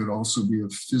envelope could also be a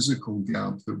physical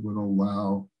gap that would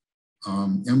allow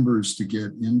embers to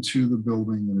get into the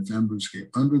building. And if embers get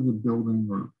under the building,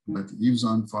 or light the eaves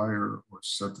on fire, or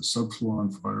set the subfloor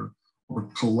on fire, or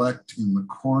collect in the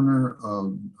corner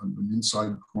of an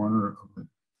inside corner of a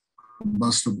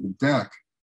combustible deck,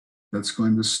 that's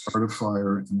going to start a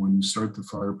fire. And when you start the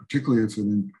fire, particularly if it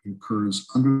occurs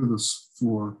under the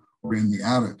floor or in the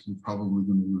attic, you're probably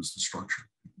going to lose the structure.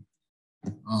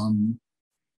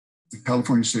 The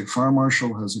California State Fire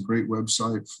Marshal has a great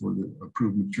website for the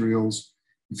approved materials.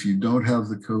 If you don't have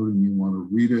the code and you want to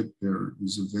read it, there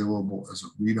is available as a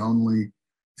read-only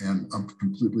and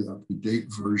completely up-to-date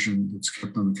version that's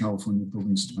kept on the California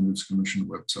Building Standards Commission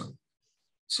website.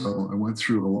 So I went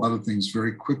through a lot of things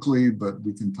very quickly, but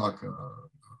we can talk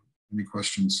any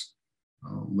questions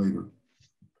later.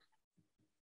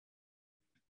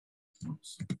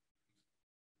 Oops.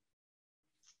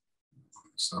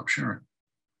 stop sharing.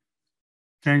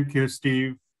 Thank you,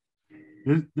 Steve.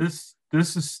 This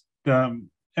is the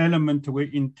element we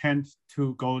intend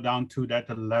to go down to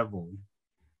that level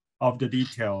of the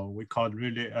detail. We call it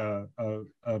really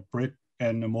a brick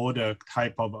and mortar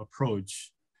type of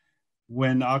approach.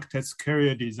 When architects carry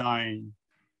a design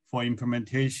for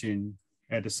implementation,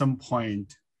 at some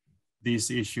point,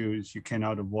 these issues you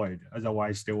cannot avoid.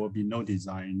 Otherwise, there will be no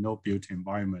design, no built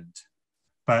environment.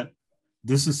 But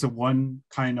this is one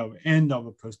kind of end of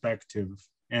a perspective.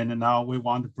 And now we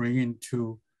want to bring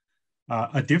into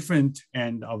a different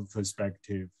end of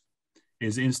perspective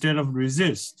is instead of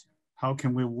resist, how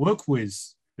can we work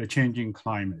with the changing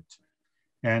climate?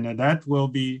 And that will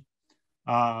be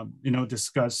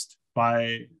discussed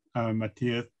by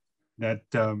Matthias, that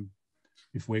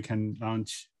if we can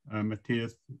launch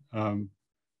Matthias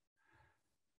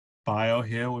bio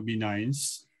here would be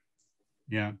nice.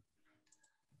 Yeah.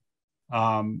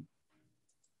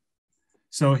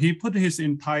 So he put his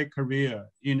entire career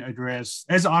in address,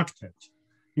 as architect,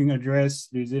 in address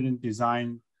resilient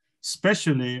design,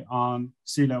 especially on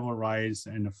sea level rise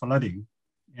and flooding.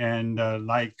 And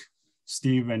like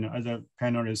Steve and other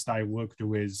panelists I worked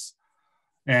with,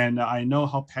 and I know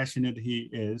how passionate he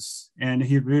is, and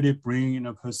he really brings in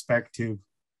a perspective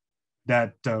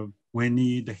that we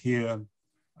need here,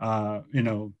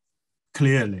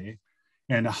 clearly,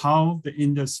 and how the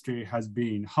industry has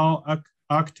been, how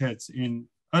architects in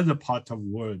other parts of the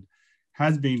world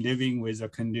has been living with a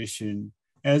condition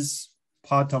as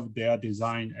part of their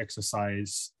design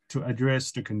exercise to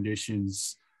address the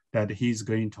conditions that he's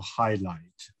going to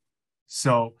highlight.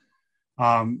 So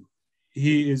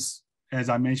he is, as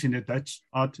I mentioned, a Dutch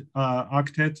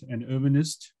architect and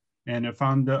urbanist and a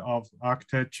founder of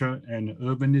Architecture and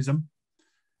Urbanism.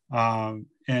 And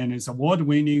it's an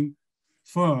award-winning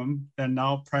firm that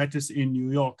now practices in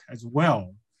New York as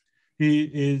well. He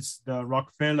is the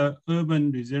Rockefeller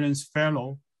Urban Resilience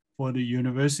Fellow for the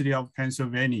University of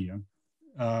Pennsylvania,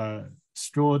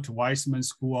 Stuart Weitzman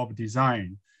School of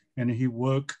Design. And he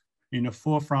worked in the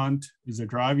forefront as a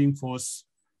driving force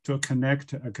to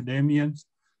connect academians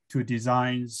to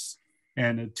designs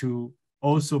and to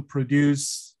also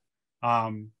produce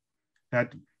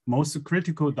that most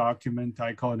critical document,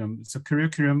 I call them, it's a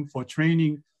curriculum for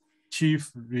training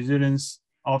chief resilience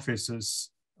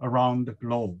officers around the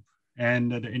globe.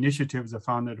 And the initiatives are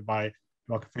funded by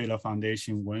Rockefeller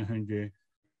Foundation 100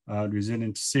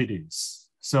 Resilient Cities.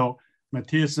 So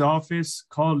Matthias' office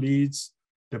co-leads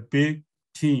the big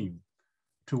team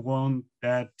to win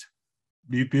that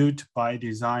Rebuilt by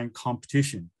Design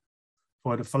competition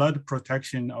for the flood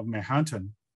protection of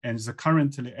Manhattan, and is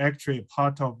currently actually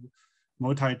part of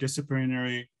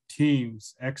multidisciplinary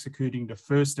teams executing the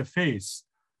first phase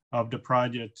of the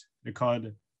project. They call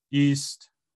it East.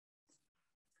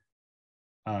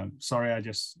 Sorry, I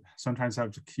just sometimes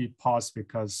have to keep pause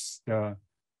because the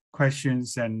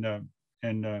questions and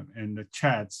the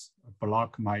chats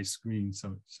block my screen.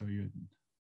 So you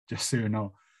just so you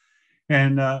know,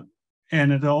 and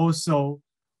it also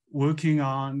working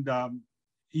on the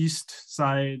East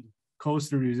Side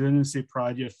Coastal Resiliency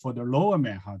Project for the Lower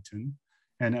Manhattan,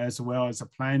 and as well as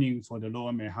planning for the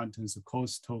Lower Manhattan's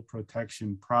Coastal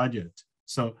Protection Project.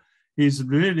 So he's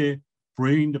really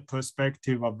bring the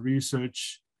perspective of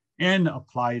research and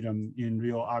apply them in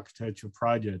real architecture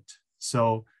project.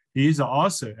 So he's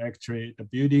also actually the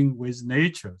building with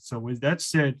nature. So with that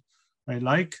said, I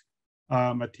like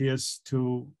Matthias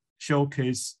to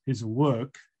showcase his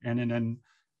work, and then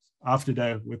after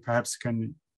that, we perhaps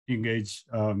can engage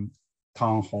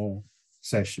town hall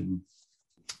session.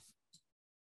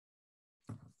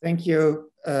 Thank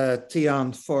you,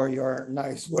 Tian, for your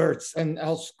nice words. And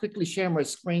I'll quickly share my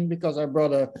screen because I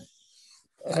brought a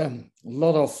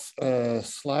lot of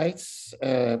slides.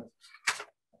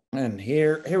 And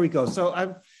here we go. So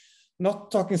I'm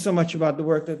not talking so much about the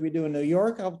work that we do in New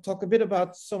York. I'll talk a bit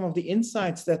about some of the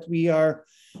insights that we are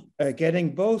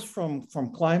getting both from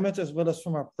climate as well as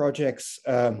from our projects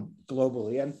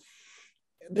globally. And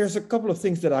there's a couple of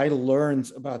things that I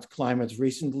learned about climate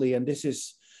recently, and this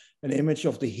is an image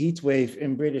of the heat wave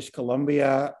in British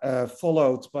Columbia,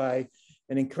 followed by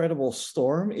an incredible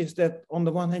storm, is that on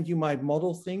the one hand, you might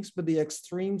model things, but the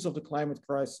extremes of the climate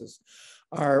crisis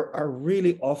are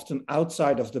really often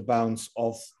outside of the bounds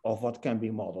of what can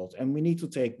be modeled. And we need to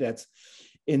take that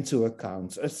into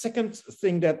account. A second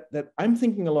thing that I'm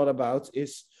thinking a lot about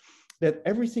is that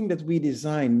everything that we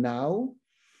design now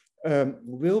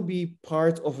will be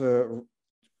part of a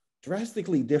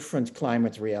drastically different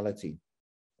climate reality.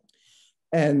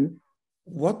 And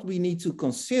what we need to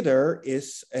consider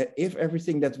is if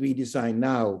everything that we design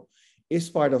now is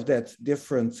part of that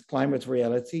different climate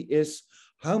reality is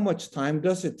how much time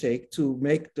does it take to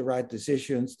make the right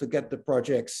decisions, to get the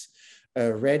projects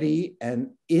ready and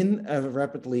in a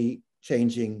rapidly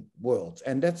changing world.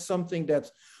 And that's something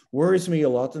that worries me a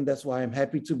lot. And that's why I'm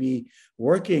happy to be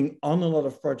working on a lot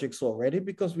of projects already,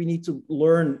 because we need to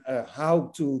learn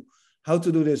how to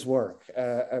do this work.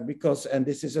 And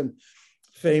this is a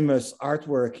famous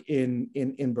artwork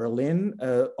in Berlin,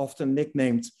 often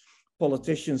nicknamed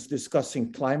Politicians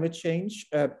Discussing Climate Change.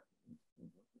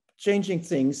 Changing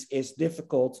things is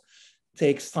difficult,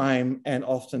 takes time, and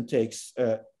often takes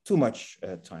too much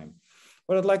time.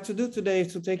 What I'd like to do today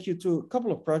is to take you to a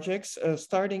couple of projects,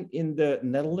 starting in the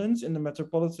Netherlands, in the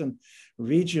metropolitan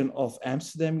region of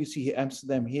Amsterdam. You see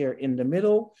Amsterdam here in the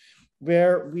middle,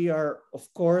 where we are, of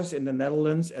course, in the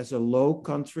Netherlands as a low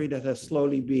country that has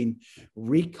slowly been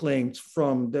reclaimed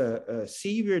from the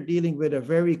sea. We're dealing with a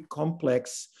very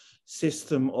complex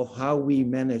system of how we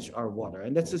manage our water.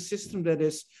 And that's a system that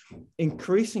is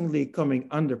increasingly coming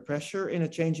under pressure in a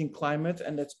changing climate.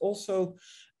 And that's also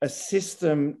a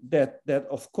system that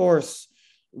of course,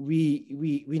 we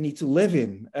need to live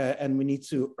in and we need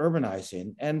to urbanize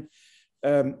in. And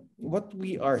what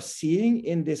we are seeing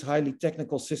in this highly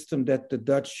technical system that the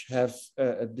Dutch have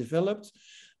developed,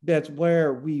 that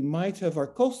where we might have our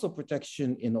coastal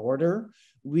protection in order,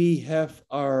 we have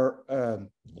our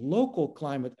local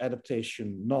climate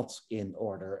adaptation not in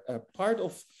order. Part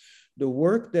of the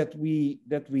work that we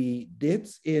did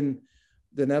in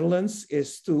the Netherlands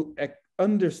is to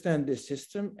understand this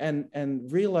system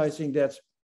and realizing that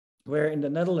where in the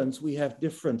Netherlands we have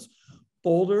different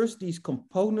polders, these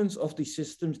components of these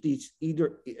systems, these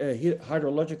either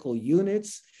hydrological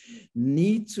units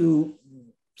need to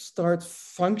start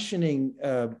functioning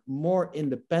more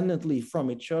independently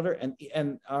from each other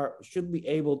and should be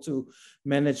able to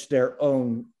manage their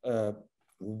own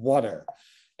water.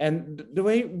 And the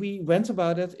way we went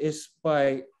about it is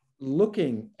by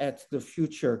looking at the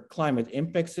future climate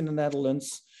impacts in the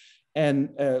Netherlands and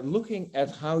looking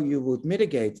at how you would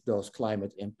mitigate those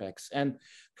climate impacts. And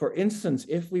for instance,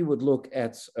 if we would look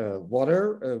at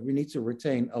water, we need to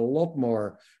retain a lot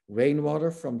more rainwater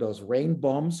from those rain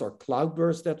bombs or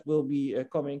cloudbursts that will be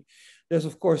coming. There's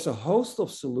of course a host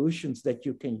of solutions that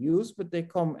you can use, but they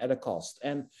come at a cost.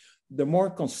 And the more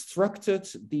constructed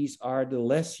these are, the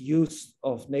less use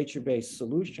of nature-based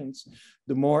solutions,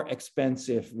 the more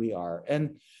expensive we are.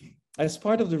 And as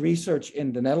part of the research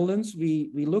in the Netherlands,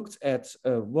 we looked at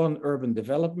one urban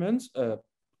development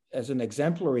as an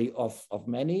exemplary of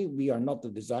many. We are not the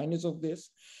designers of this,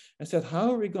 and said,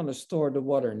 how are we going to store the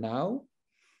water now?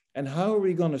 And how are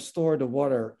we going to store the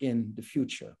water in the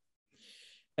future?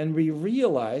 And we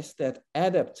realized that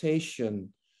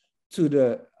adaptation to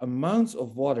the amounts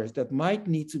of waters that might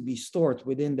need to be stored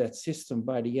within that system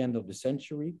by the end of the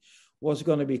century was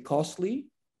going to be costly,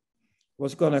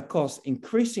 was going to cost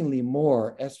increasingly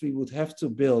more as we would have to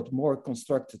build more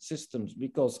constructed systems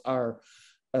because our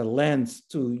land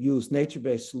to use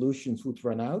nature-based solutions would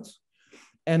run out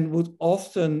and would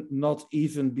often not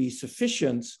even be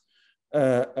sufficient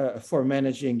for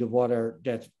managing the water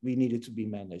that we needed to be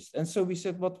managed. And so we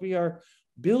said, what we are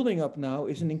building up now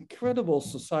is an incredible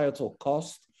societal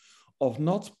cost of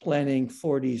not planning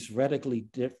for these radically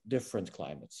different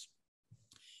climates.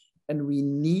 And we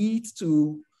need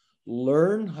to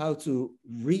learn how to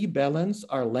rebalance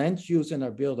our land use in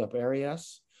our build-up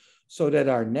areas so that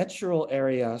our natural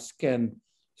areas can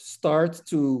start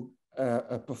to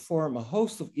perform a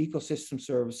host of ecosystem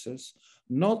services,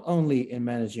 not only in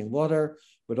managing water,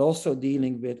 but also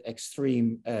dealing with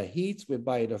extreme heat, with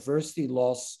biodiversity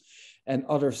loss, and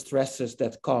other stresses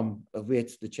that come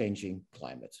with the changing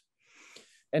climate.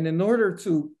 And in order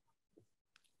to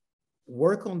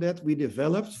work on that, we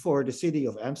developed for the city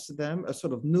of Amsterdam a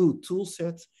sort of new tool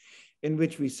set in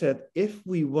which we said, if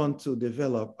we want to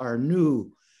develop our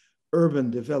new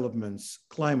urban developments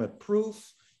climate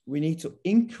proof, we need to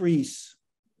increase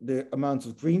the amount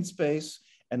of green space.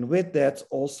 And with that,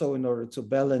 also in order to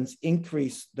balance,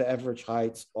 increase the average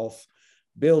height of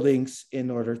buildings in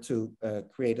order to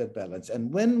create that balance.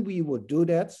 And when we would do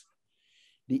that,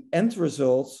 the end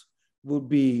result would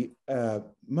be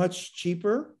much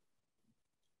cheaper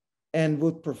and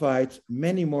would provide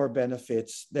many more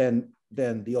benefits than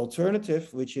the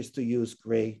alternative, which is to use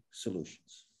gray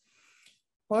solutions.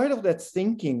 Part of that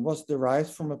thinking was derived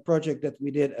from a project that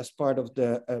we did as part of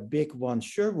the Big One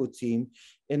Sherwood team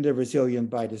in the Resilient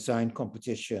by Design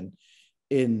competition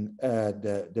in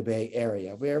the Bay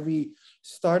Area, where we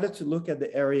started to look at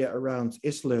the area around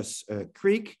Islas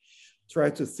Creek, try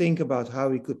to think about how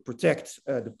we could protect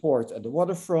the port and the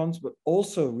waterfront, but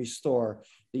also restore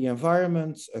the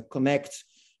environment, connect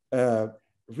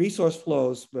resource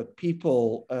flows, but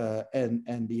people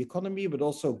and the economy, but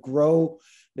also grow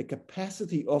the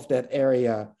capacity of that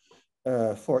area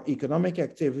for economic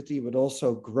activity, but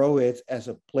also grow it as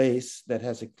a place that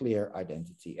has a clear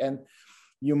identity. And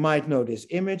you might know this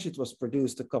image. It was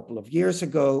produced a couple of years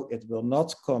ago. It will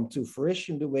not come to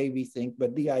fruition the way we think,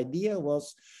 but the idea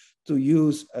was to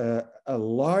use a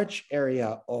large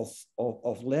area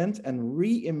of land and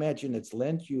reimagine its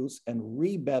land use and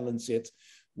rebalance it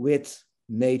with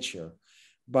nature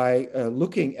by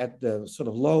looking at the sort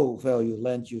of low value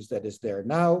land use that is there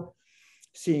now,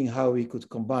 seeing how we could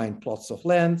combine plots of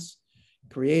land,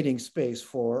 creating space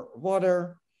for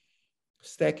water,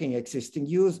 stacking existing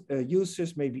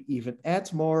uses, maybe even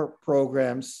add more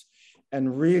programs,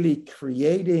 and really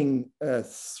creating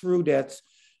through that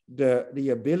the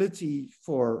ability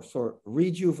for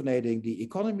rejuvenating the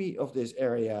economy of this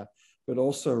area, but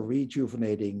also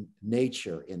rejuvenating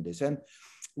nature in this. And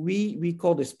we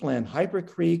call this plan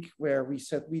Hypercreek, where we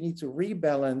said we need to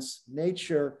rebalance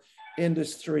nature,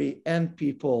 industry, and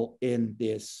people in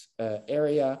this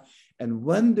area. And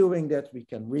when doing that, we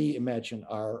can reimagine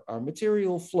our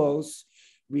material flows.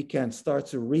 We can start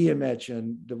to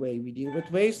reimagine the way we deal with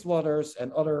wastewaters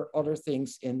and other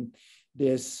things in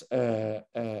this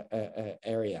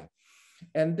area.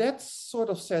 And that's sort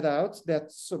of set out,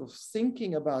 that sort of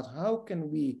thinking about how can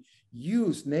we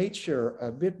use nature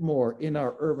a bit more in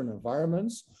our urban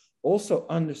environments, also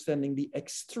understanding the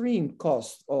extreme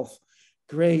cost of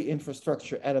gray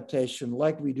infrastructure adaptation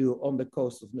like we do on the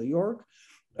coast of New York,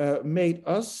 made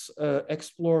us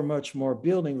explore much more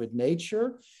building with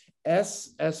nature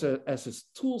as a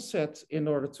tool set in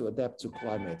order to adapt to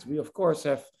climate. We of course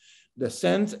have the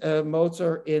sand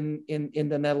motor in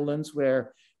the Netherlands,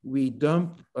 where we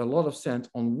dump a lot of sand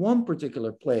on one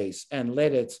particular place and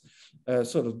let it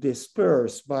sort of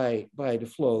disperse by the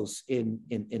flows in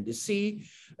the sea,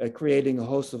 creating a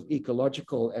host of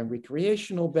ecological and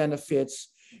recreational benefits.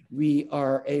 We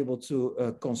are able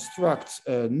to construct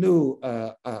new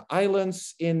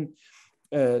islands in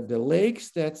the lakes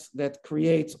that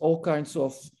create all kinds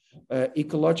of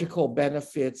ecological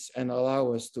benefits and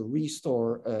allow us to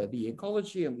restore the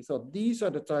ecology. And we thought these are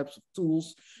the types of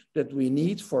tools that we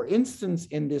need. For instance,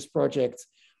 in this project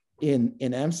in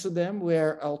Amsterdam,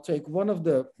 where I'll take one of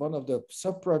the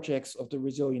sub-projects of the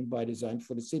Resilient by Design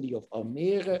for the city of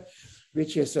Almere,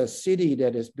 which is a city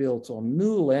that is built on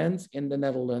new land in the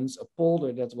Netherlands, a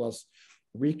polder that was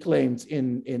reclaimed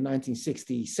in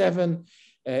 1967,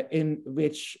 in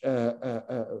which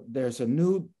there's a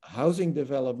new housing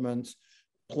development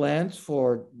planned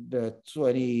for the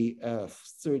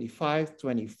 2035,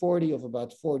 2040 of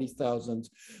about 40,000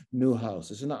 new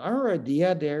houses. And our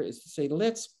idea there is to say,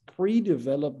 let's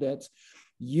pre-develop that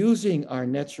using our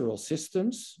natural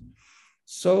systems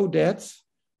so that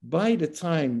by the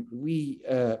time we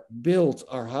build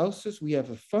our houses, we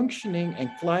have a functioning and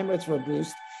climate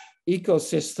robust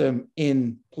ecosystem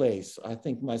in place. I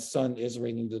think my son is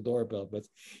ringing the doorbell, but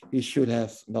he should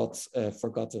have not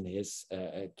forgotten his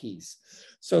keys.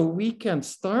 So we can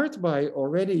start by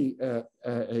already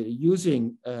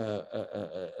using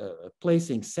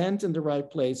placing sand in the right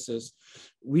places.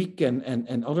 We can,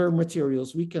 and other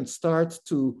materials, we can start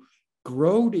to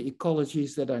grow the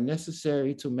ecologies that are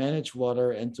necessary to manage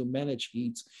water and to manage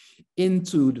heat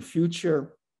into the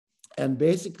future, and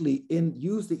basically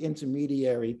use the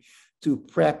intermediary to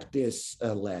prep this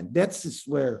land. That's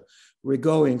where we're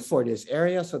going for this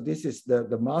area. So this is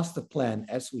the master plan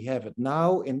as we have it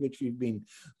now, in which we've been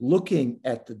looking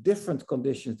at the different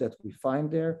conditions that we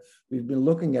find there. We've been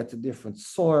looking at the different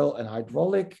soil and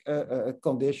hydraulic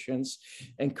conditions,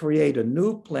 and create a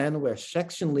new plan where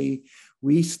sectionally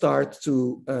we start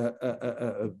to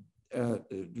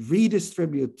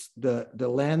redistribute the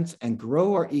land and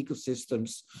grow our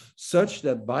ecosystems such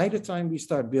that by the time we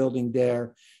start building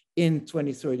there in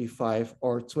 2035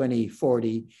 or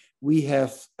 2040, we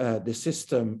have the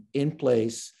system in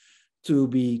place to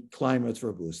be climate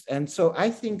robust. And so I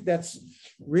think that's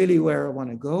really where I want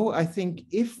to go. I think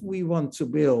if we want to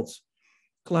build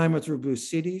climate robust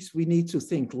cities, we need to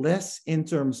think less in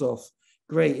terms of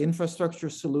gray infrastructure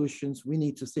solutions. We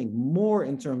need to think more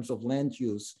in terms of land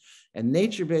use and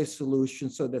nature-based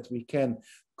solutions so that we can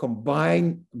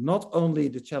combine not only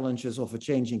the challenges of a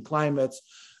changing climate,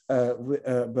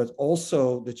 but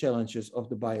also the challenges of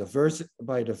the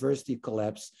biodiversity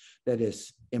collapse that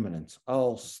is imminent.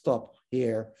 I'll stop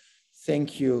here.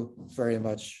 Thank you very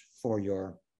much for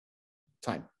your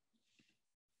time.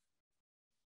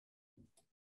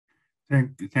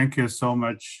 Thank you so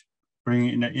much, bringing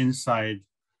in the insight,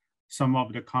 some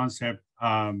of the concept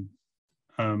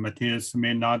Matthias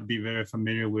may not be very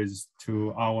familiar with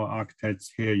to our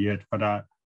architects here yet, but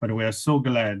we are so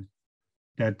glad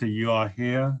that you are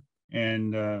here,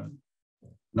 and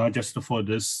not just for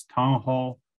this town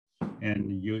hall,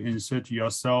 and you insert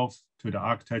yourself to the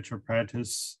architecture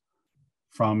practice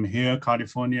from here,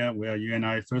 California, where you and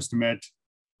I first met,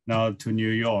 now to New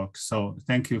York. So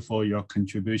thank you for your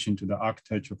contribution to the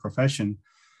architecture profession.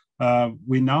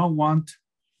 We now want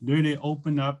really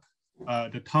open up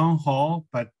the town hall,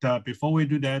 but before we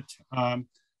do that,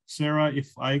 Sarah,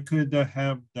 if I could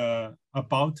have the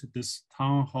about this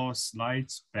town hall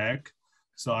slides back,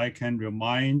 so I can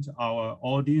remind our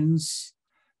audience,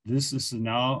 this is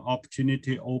now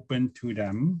opportunity open to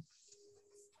them.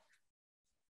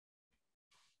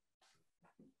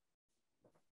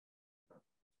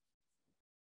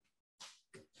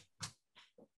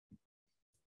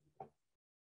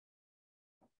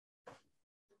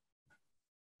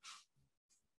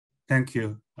 Thank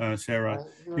you, Sarah.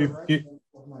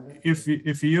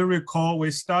 If you recall,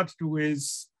 we started with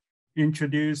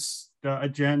introduce the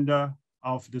agenda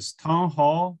of this town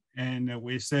hall, and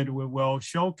we said we will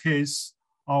showcase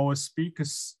our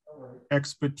speakers'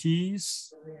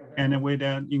 expertise, and we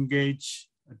then engage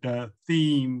the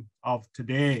theme of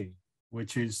today,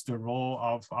 which is the role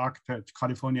of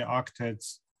California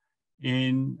architects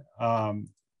in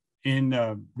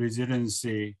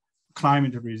resiliency,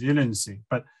 climate resiliency.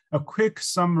 But a quick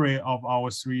summary of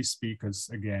our three speakers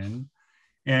again.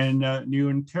 And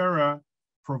Nuantara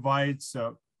provides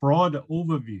a broad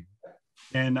overview.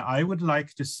 And I would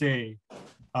like to say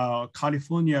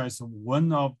California is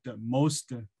one of the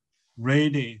most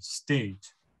ready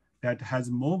states that has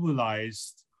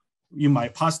mobilized, in my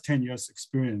past 10 years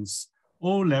experience,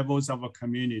 all levels of a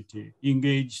community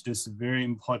engaged this very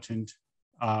important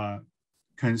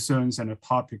concerns and a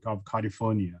topic of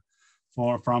California.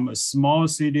 From small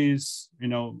cities,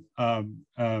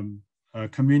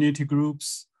 community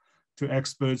groups, to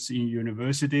experts in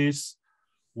universities,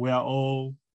 we are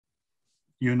all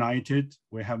united.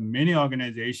 We have many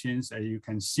organizations, as you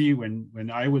can see when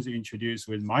I was introduced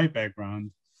with my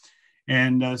background.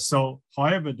 And so,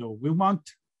 however, though, we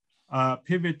want to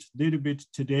pivot a little bit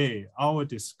today, our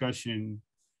discussion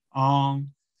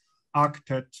on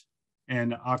architect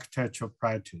and architectural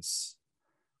practice.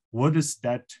 What is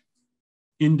that?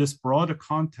 In this broader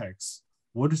context,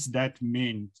 what does that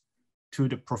mean to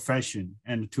the profession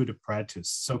and to the practice?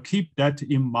 So keep that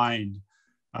in mind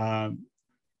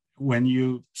when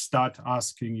you start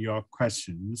asking your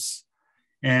questions.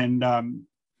 And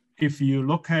if you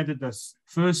look at the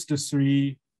first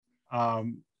three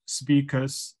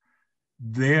speakers,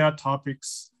 their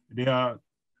topics, their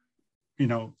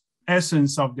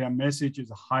essence of their message is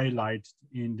highlighted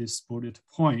in this bullet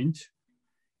point.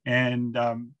 And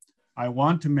I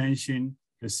want to mention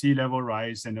the sea level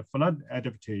rise and the flood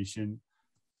adaptation.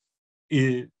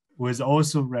 It was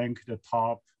also ranked the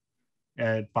top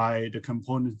by the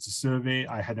components survey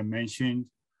I had mentioned,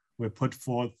 we put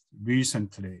forth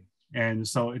recently. And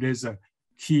so it is a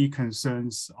key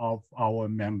concerns of our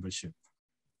membership.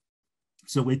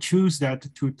 So we choose that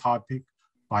two topic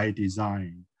by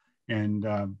design and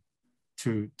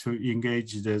to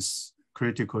engage this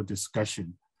critical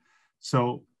discussion.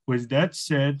 So with that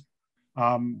said,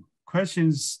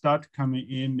 questions start coming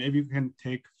in. Maybe we can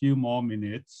take a few more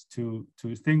minutes to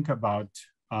think about,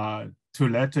 to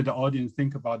let the audience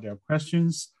think about their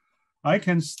questions. I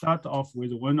can start off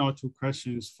with one or two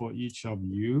questions for each of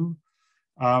you.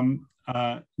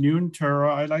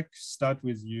 Nuantara, I'd like to start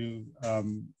with you.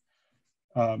 I'm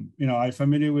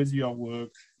familiar with your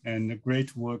work and the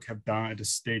great work have done at the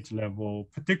state level,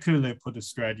 particularly put the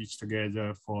strategy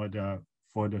together for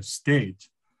the state.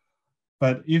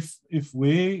 But if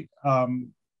we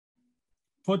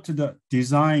put the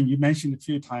design, you mentioned a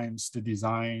few times the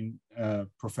design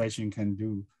profession can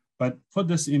do, but put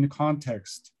this in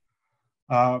context.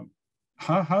 How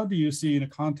do you see in the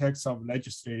context of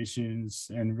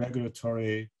legislations and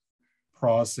regulatory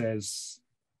process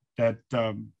that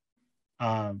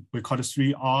we call the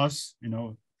 3 R's,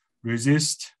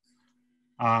 resist,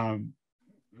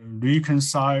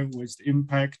 reconcile with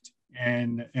impact,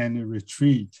 and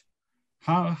retreat.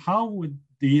 How would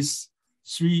these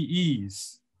 3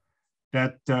 E's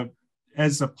that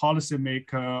as a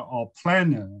policymaker or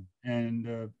planner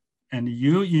and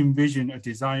you envision a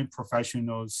design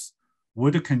professionals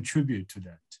would contribute to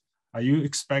that? Are you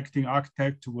expecting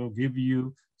architect will give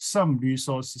you some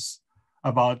resources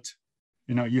about,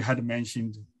 you had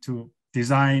mentioned to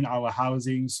design our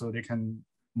housing so they can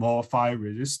more fire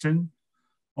resistant,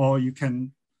 or you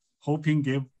can hoping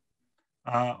give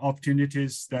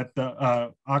opportunities that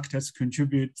the architects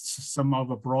contribute some of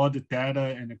the broad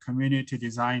data and the community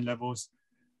design levels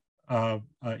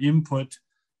input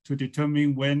to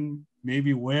determine when,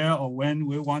 maybe where or when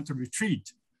we want to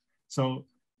retreat. So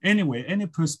anyway, any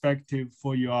perspective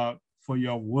for your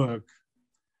work,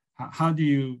 how do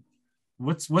you,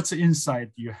 what's the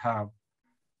insight you have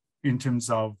in terms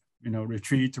of,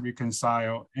 retreat,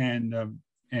 reconcile, and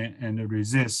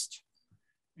resist,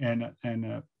 and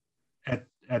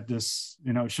at this,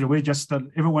 should we just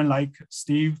everyone like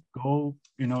Steve go,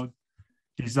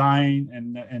 design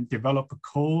and develop a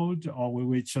code, or will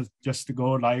we just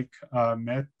go like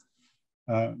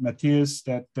Matthias,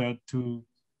 that to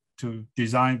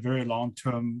design very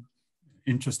long-term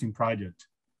interesting project?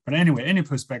 But anyway, any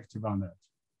perspective on that?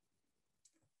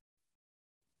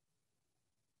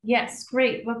 Yes,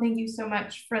 great. Well, thank you so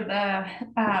much for the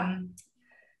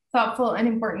thoughtful and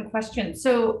important question.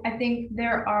 So I think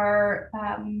there are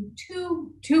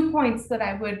two points that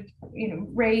I would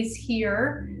raise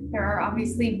here. There are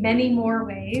obviously many more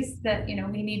ways that we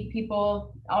need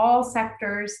people, all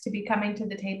sectors, to be coming to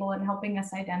the table and helping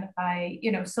us identify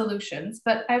solutions.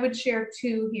 But I would share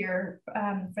two here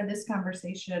for this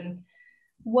conversation.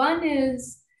 One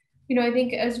is, I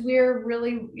think as we're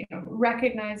really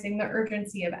recognizing the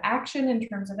urgency of action in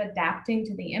terms of adapting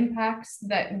to the impacts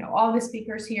that all the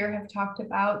speakers here have talked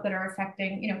about that are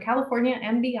affecting California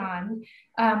and beyond,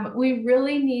 we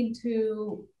really need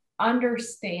to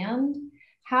understand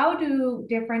how do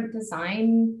different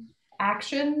design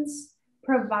actions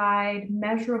provide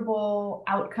measurable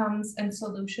outcomes and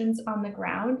solutions on the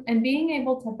ground, and being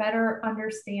able to better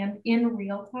understand in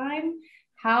real time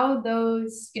how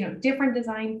those different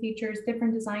design features,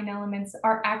 different design elements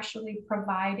are actually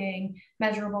providing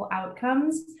measurable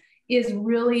outcomes is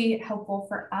really helpful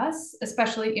for us,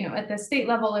 especially at the state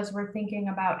level, as we're thinking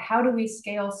about how do we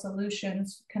scale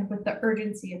solutions kind of with the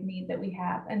urgency of need that we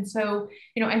have. And so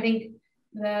I think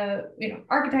the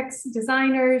architects,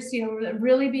 designers,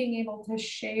 really being able to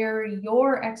share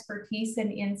your expertise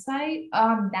and insight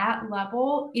on that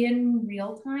level in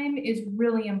real time is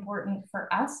really important for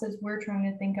us as we're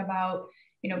trying to think about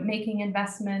making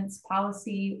investments,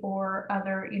 policy, or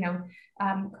other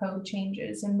code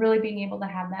changes, and really being able to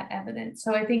have that evidence.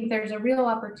 So I think there's a real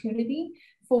opportunity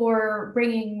for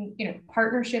bringing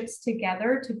partnerships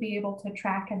together to be able to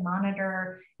track and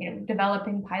monitor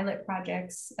developing pilot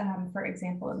projects, for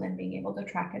example, and then being able to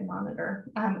track and monitor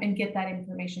and get that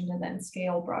information to then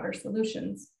scale broader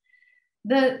solutions.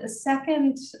 The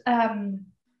second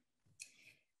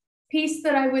piece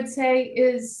that I would say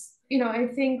is, I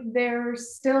think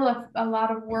there's still a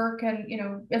lot of work, and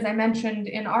as I mentioned,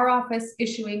 in our office,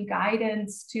 issuing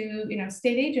guidance to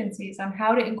state agencies on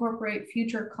how to incorporate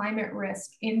future climate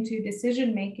risk into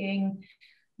decision making.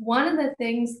 One of the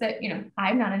things that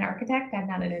I'm not an architect, I'm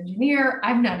not an engineer,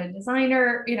 I'm not a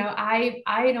designer,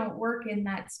 I don't work in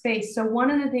that space. So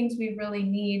one of the things we really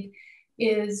need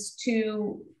is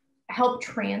to help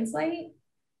translate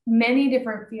many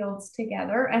different fields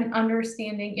together, and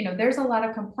understanding, there's a lot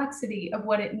of complexity of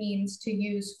what it means to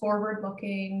use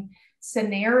forward-looking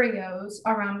scenarios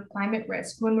around climate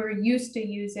risk when we're used to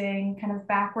using kind of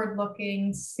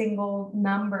backward-looking single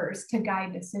numbers to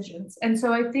guide decisions. And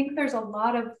so I think there's a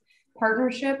lot of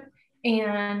partnership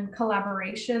and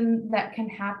collaboration that can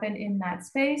happen in that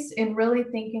space, in really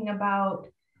thinking about,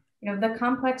 the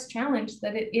complex challenge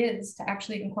that it is to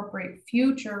actually incorporate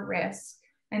future risk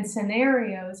and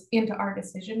scenarios into our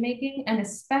decision making, and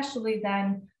especially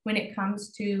then when it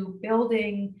comes to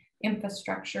building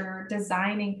infrastructure,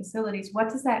 designing facilities, what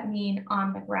does that mean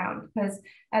on the ground? Because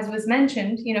as was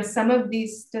mentioned, some of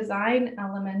these design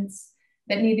elements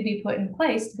that need to be put in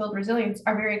place to build resilience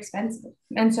are very expensive.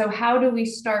 And so how do we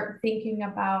start thinking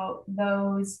about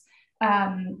those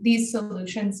these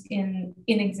solutions in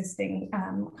existing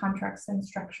contracts and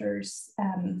structures,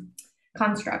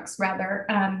 constructs rather,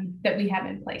 that we have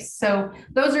in place. So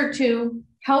those are two.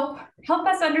 Help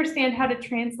us understand how to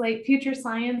translate future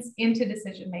science into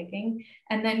decision making,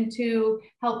 and then to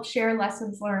help share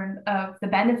lessons learned of the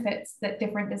benefits that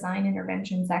different design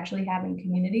interventions actually have in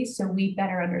communities, so we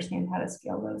better understand how to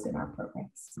scale those in our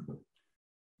programs.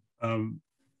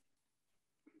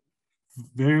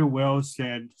 Very well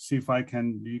said. See if I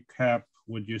can recap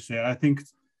what you said. I think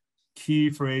key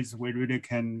phrase we really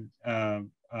can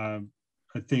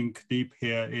I think deep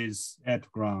here is at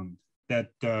ground,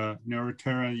 that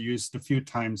Moderator used a few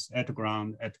times at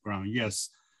ground. Yes,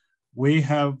 we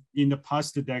have in the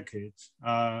past decade,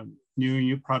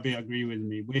 you probably agree with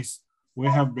me, we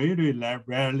have really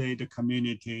rallied the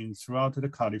community throughout the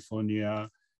California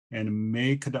and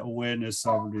make the awareness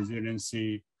of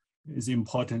resiliency its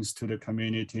importance to the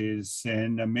communities,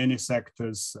 and many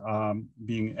sectors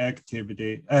being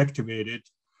activated.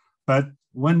 But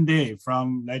one day,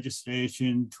 from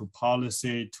legislation to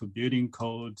policy to building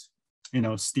code,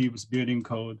 Steve's building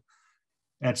code,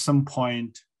 at some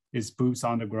point, it's boots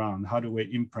on the ground. How do we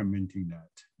implementing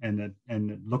that? And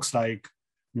it looks like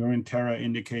Terra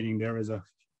indicating there is an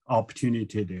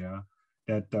opportunity there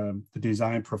that the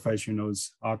design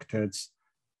professionals, architects,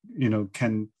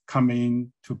 can come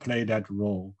in to play that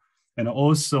role. And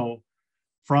also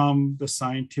from the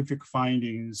scientific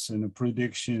findings and the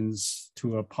predictions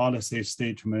to a policy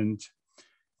statement,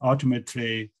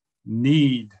 ultimately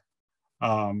need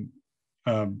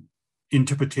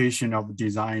interpretation of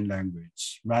design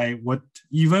language, right?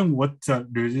 Even what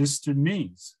resistant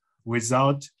means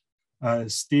without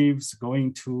Steve's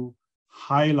going to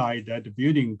highlight that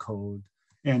building code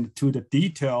and to the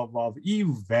detail of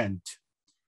event,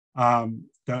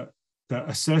 the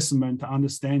assessment,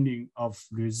 understanding of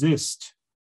resist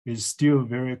is still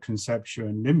very conceptual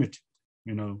and limited,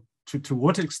 to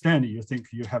what extent you think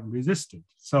you have resisted.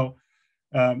 So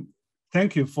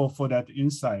thank you for that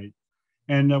insight.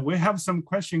 And we have some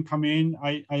questions come in.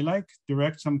 I like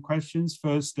direct some questions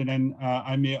first, and then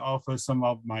I may offer some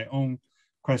of my own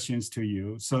questions to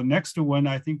you. So next one,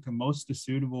 I think most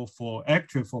suitable for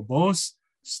both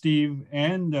Steve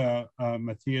and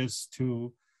Matthias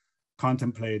to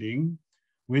contemplating,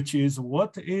 which is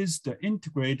what is the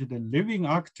integrated living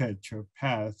architecture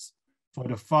path for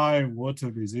the fire water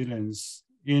resilience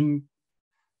in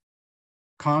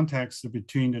context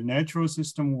between the natural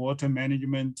system water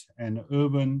management and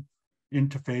urban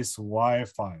interface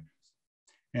wildfires,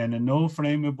 and no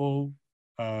flammable,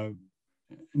 no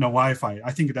Wi-Fi.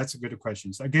 I think that's a good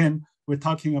question. So again, we're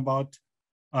talking about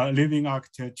living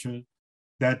architecture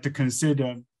that to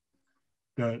consider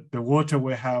the water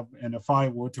we have and the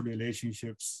fire water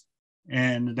relationships.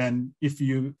 And then if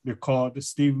you recall,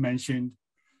 Steve mentioned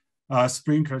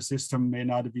sprinkler system may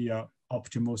not be a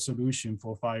optimal solution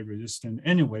for fire resistant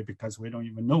anyway, because we don't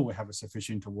even know we have a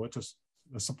sufficient water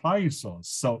supply source.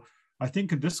 So I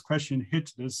think this question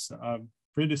hit this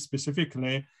pretty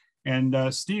specifically. And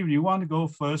Steve, you want to go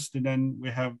first, and then we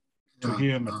have to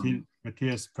hear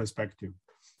Matthias' perspective.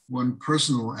 One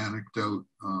personal anecdote,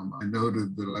 I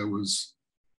noted that I was,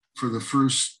 for the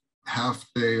first half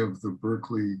day of the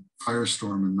Berkeley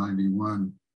firestorm in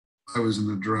 '91, I was in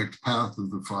the direct path of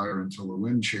the fire until the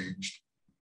wind changed.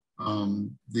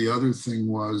 The other thing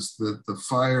was that the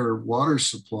fire water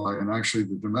supply, and actually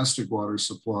the domestic water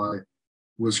supply,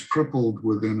 was crippled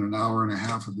within an hour and a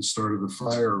half of the start of the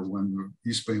fire when the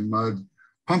East Bay Mud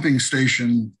pumping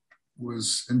station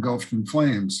was engulfed in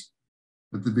flames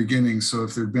at the beginning. So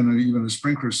if there'd been even a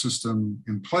sprinkler system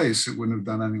in place, it wouldn't have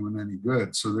done anyone any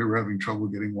good. So they were having trouble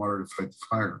getting water to fight the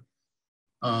fire.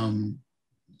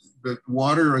 But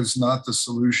water is not the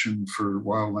solution for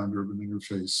wildland-urban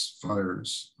interface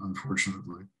fires,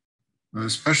 unfortunately,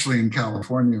 especially in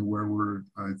California, where we're,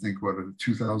 I think, what, a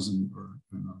 2,000 or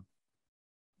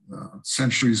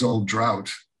centuries-old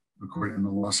drought, according to the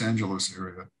Los Angeles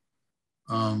area.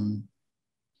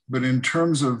 But in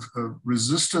terms of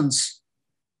resistance,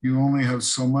 you only have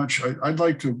so much. I'd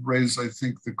like to raise, I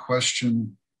think, the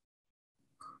question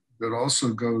that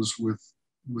also goes with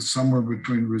somewhere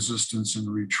between resistance and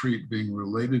retreat being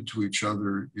related to each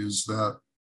other, is that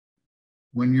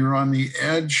when you're on the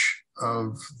edge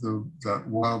of that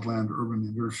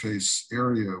wildland-urban interface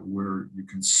area where you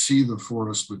can see the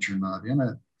forest, but you're not in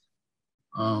it,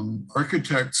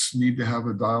 architects need to have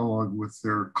a dialogue with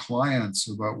their clients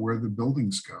about where the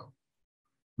buildings go.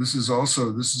 This is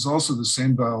also the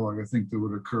same dialogue, I think, that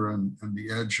would occur on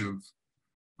the edge of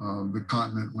the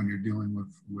continent when you're dealing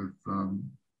with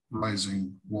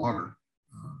rising water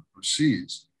or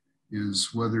seas,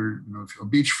 is whether, if a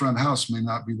beachfront house may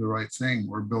not be the right thing,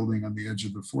 or building on the edge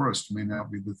of the forest may not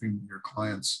be the thing that your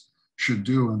clients should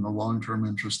do in the long-term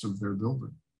interest of their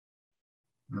building.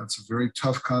 And that's a very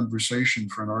tough conversation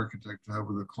for an architect to have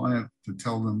with a client, to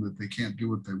tell them that they can't do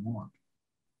what they want.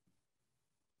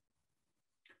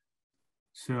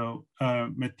 So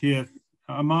Matthias,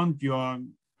 among your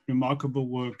remarkable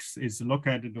works is look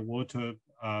at the water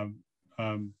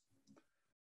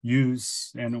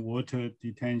use and water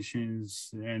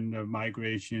detentions and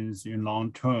migrations in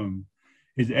long term.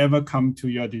 Is ever come to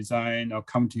your design or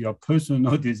come to your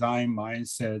personal design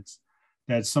mindsets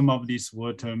that some of this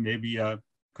water maybe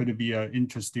could be an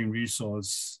interesting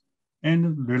resource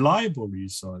and reliable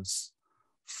resource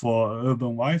for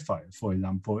urban Wi-Fi, for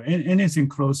example? Anything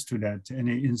close to that,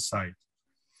 any insight?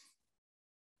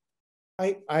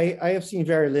 I have seen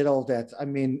very little of that. I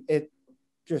mean,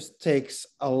 just takes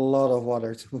a lot of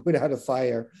water to put out a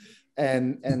fire.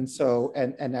 And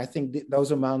I think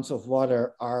those amounts of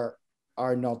water are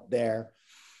not there.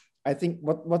 I think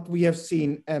what we have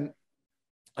seen, and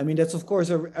I mean, that's of course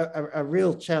a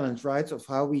real challenge, right, of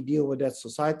how we deal with that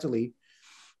societally,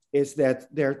 is that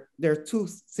there are two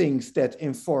things that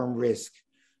inform risk.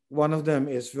 One of them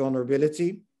is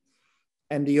vulnerability,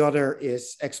 and the other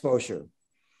is exposure.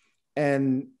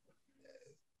 And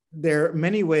there are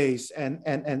many ways, and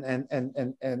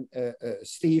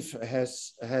Steve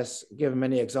has given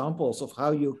many examples of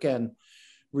how you can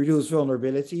reduce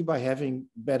vulnerability by having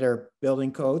better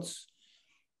building codes.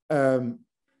 The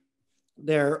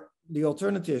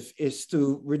alternative is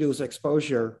to reduce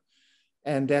exposure,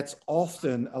 and that's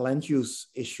often a land use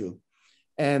issue.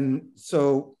 And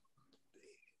so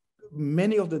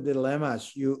many of the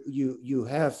dilemmas you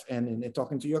have, and in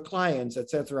talking to your clients,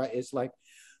 etc., is like,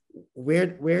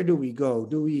 where do we go?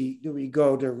 Do we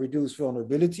go the reduce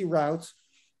vulnerability route,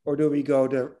 or do we go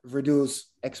the reduce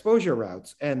exposure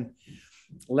route? And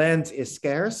land is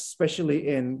scarce, especially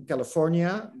in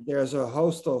California. There's a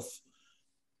host of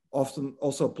often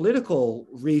also political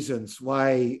reasons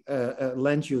why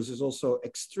land use is also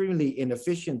extremely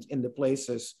inefficient in the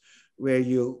places where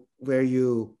the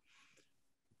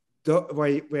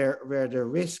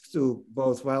risk to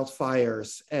both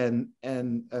wildfires and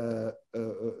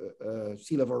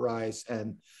sea level rise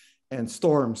and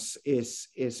storms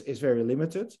is very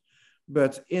limited.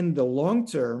 But in the long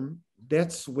term,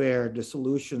 that's where the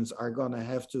solutions are going to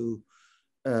have to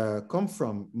come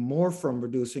from, more from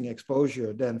reducing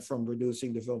exposure than from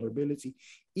reducing the vulnerability,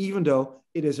 even though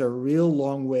it is a real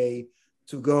long way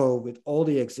to go with all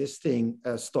the existing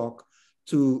stock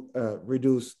to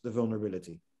reduce the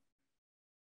vulnerability.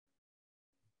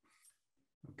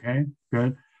 Okay,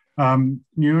 good.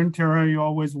 New and Tara, you're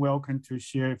always welcome to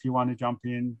share if you want to jump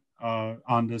in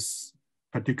on this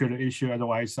particular issue.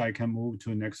 Otherwise, I can move to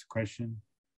the next question.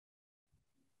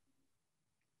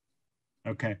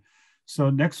 Okay,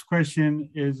 so next question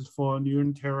is for New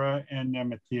and Tara and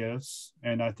Matthias,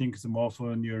 and I think it's more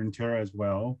for New and Tara as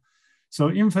well. So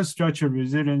infrastructure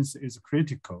resilience is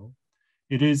critical.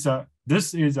 This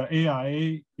is an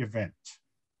AIA event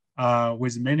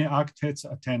with many architects'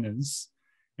 attendance.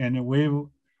 And we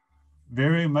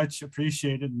very much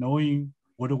appreciated knowing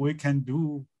what we can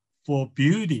do for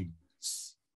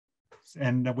buildings.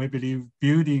 And we believe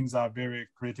buildings are very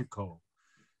critical.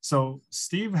 So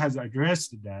Steve has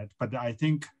addressed that, but I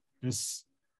think this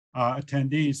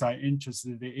attendees are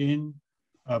interested in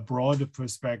a broader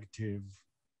perspective.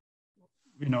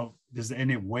 You know, is there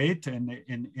any weight and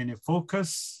any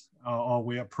focus or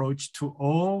we approach to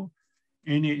all,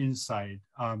 any insight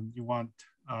you want?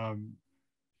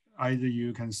 Either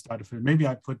you can start first. Maybe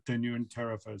I put the New and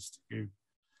Tara first.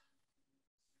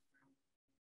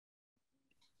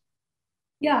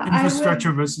 Yeah,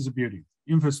 infrastructure versus building.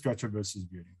 Infrastructure versus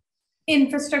building.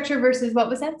 Infrastructure versus what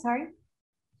was that? Sorry.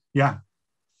 Yeah.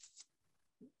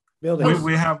 Building.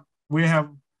 We have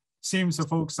seems to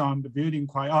focus on the building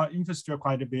infrastructure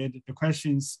quite a bit. The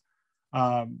questions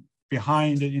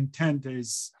behind the intent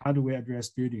is how do we address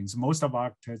buildings? Most of our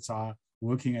architects are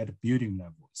working at building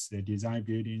levels. They design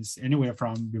buildings anywhere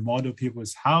from remodel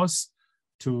people's house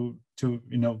to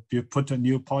you put a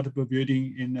new portable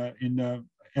building in a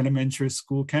elementary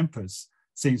school campus,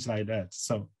 things like that.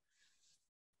 So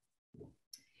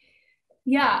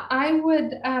yeah, I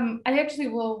actually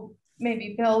will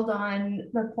maybe build on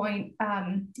the point,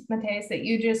 Matthias, that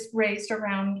you just raised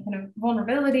around kind of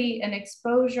vulnerability and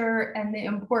exposure and the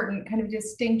important kind of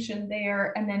distinction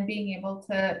there, and then being able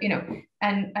to,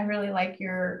 and I really like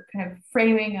your kind of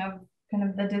framing of kind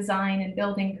of the design and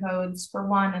building codes for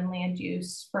one and land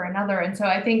use for another. And so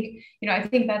I think, I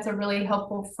think that's a really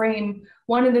helpful frame.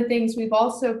 One of the things we've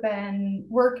also been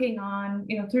working on,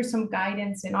 through some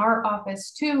guidance in our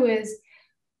office too, is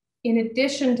in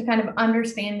addition to kind of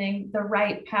understanding the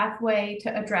right pathway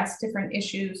to address different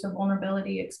issues of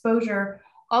vulnerability exposure,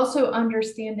 also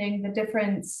understanding the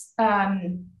different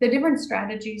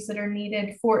strategies that are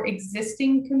needed for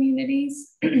existing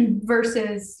communities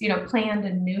versus, planned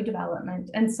and new development.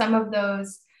 And some of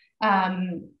those,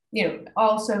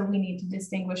 also we need to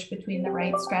distinguish between the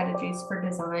right strategies for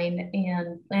design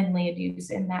and land use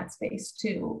in that space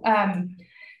too.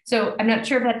 So I'm not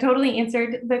sure if that totally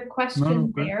answered the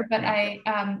question there, but I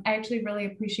actually really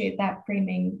appreciate that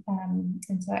framing.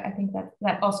 And so I think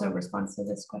that also responds to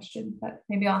this question, but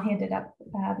maybe I'll hand it up,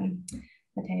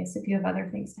 Matthias, if you have other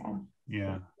things to add.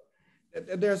 Yeah.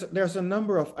 There's a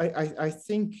number of, I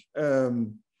think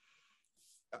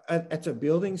at a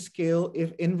building scale,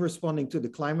 if in responding to the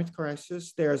climate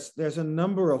crisis, there's a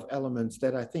number of elements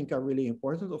that I think are really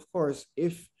important. Of course,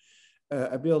 if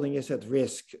a building is at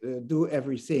risk, do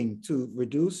everything to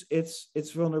reduce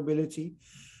its vulnerability.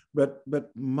 But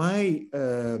my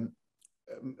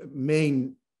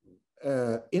main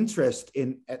interest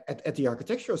at the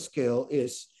architectural scale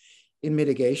is in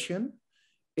mitigation,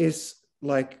 is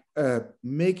like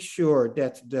make sure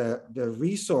that the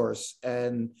resource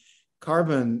and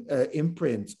carbon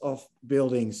imprint of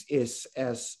buildings is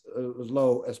as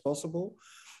low as possible,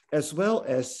 as well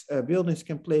as buildings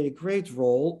can play a great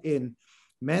role in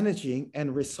managing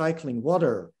and recycling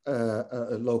water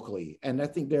locally. And I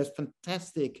think there's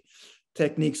fantastic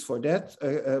techniques for that.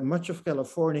 Much of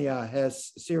California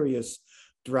has serious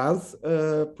drought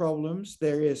problems.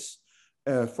 There is,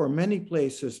 for many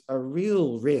places, a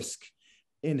real risk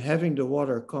in having the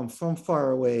water come from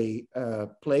far away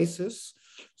places.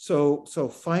 So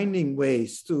finding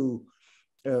ways to,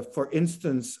 for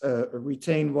instance,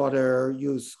 retain water,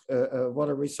 use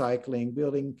water recycling,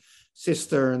 building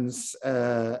cisterns,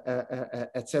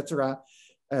 etc.,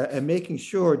 and making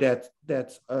sure that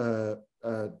the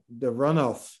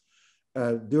runoff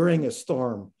during a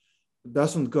storm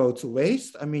doesn't go to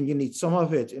waste. I mean, you need some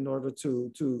of it in order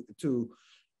to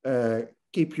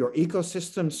keep your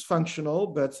ecosystems functional,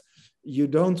 but you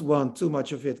don't want too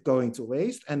much of it going to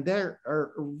waste. And there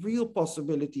are real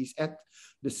possibilities at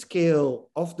the scale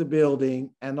of the building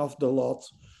and of the lot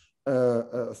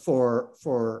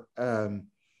for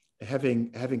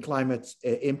having climate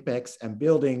impacts and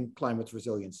building climate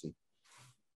resiliency.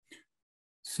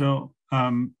 So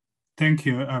thank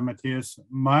you, Matthias.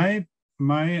 My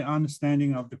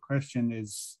understanding of the question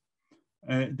is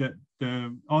that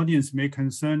the audience may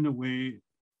concern we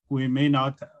may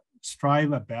not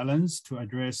strive a balance to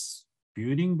address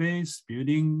building-based,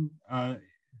 building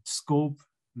scope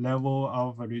level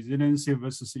of resiliency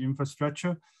versus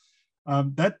infrastructure.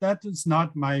 That is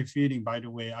not my feeling, by the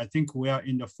way. I think we are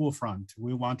in the forefront.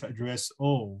 We want to address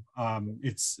all.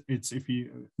 It's if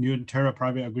you, New Terra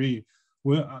probably agree,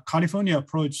 California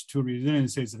approach to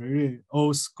resiliency is really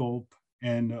all scope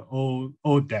and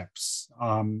all depths,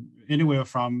 anywhere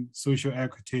from social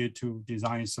equity to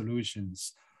design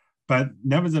solutions. But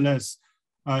nevertheless,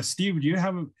 Steve, do you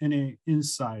have any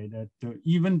insight that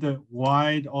even the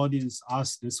wide audience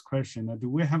asked this question? Do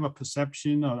we have a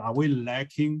perception, or are we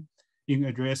lacking in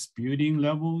address building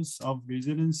levels of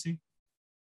resiliency?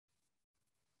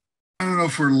 I don't know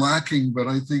if we're lacking, but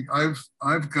I think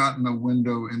I've gotten a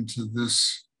window into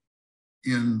this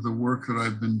in the work that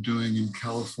I've been doing in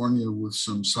California with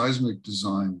some seismic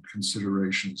design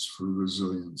considerations for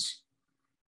resilience.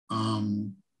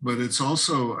 But it's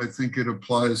also, I think it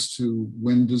applies to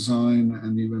wind design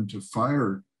and even to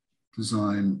fire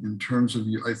design in terms of,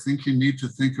 I think you need to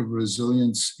think of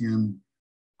resilience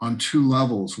on two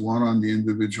levels, one on the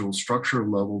individual structural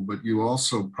level, but you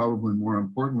also probably more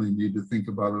importantly need to think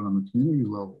about it on the community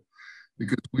level,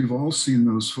 because we've all seen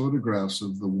those photographs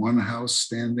of the one house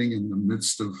standing in the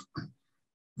midst of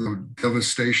the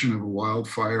devastation of a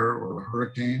wildfire or a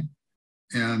hurricane.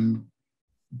 And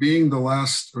being the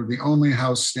last or the only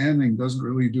house standing doesn't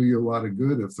really do you a lot of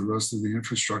good if the rest of the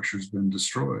infrastructure has been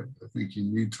destroyed. I think you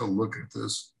need to look at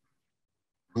this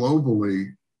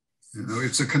globally. You know,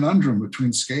 it's a conundrum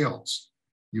between scales.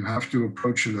 You have to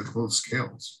approach it at both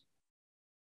scales.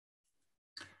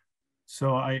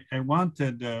 So I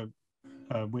wanted,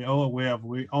 we're all aware of,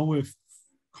 we always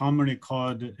commonly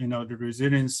called, the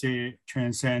resiliency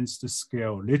transcends the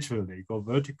scale, literally, go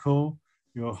vertical,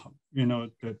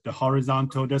 the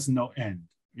horizontal, there's no end.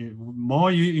 The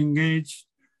more you engage,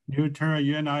 New Terra,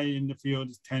 you and I in the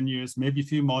field 10 years, maybe a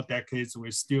few more decades,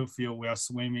 we still feel we are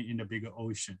swimming in the bigger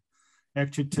ocean.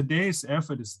 Actually, today's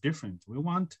effort is different. We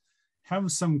want to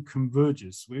have some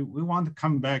convergence. We want to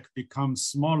come back, become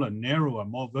smaller, narrower,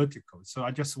 more vertical. So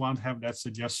I just want to have that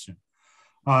suggestion.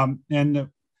 And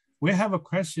we have a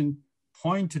question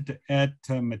pointed at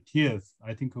Matthias.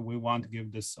 I think we want to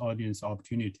give this audience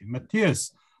opportunity.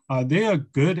 Matthias, are there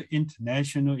good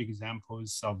international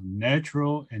examples of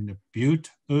natural and built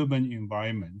urban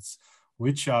environments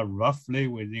which are roughly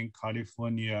within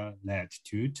California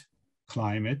latitude,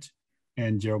 climate,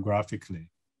 and geographically,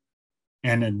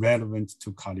 and relevant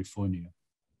to California?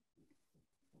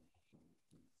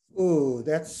 Oh,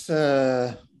 that's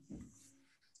a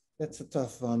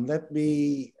tough one. Let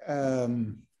me I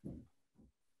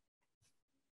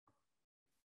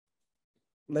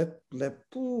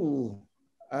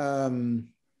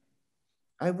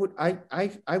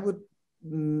would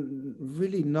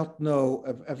really not know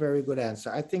a very good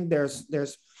answer. I think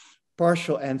there's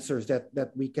partial answers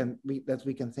that we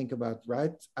can think about,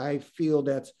 right? I feel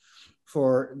that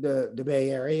for the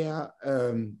Bay Area,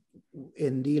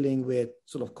 in dealing with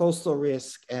sort of coastal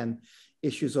risk and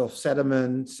issues of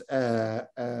sediment and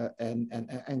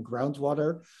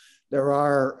groundwater, there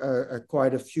are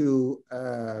quite a few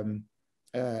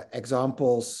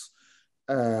examples.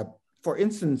 For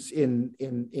instance, in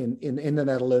the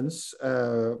Netherlands,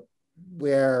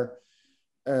 where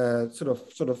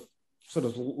sort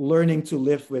of learning to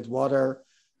live with water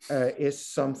is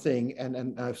something,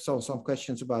 and I've saw some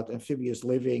questions about amphibious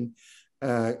living.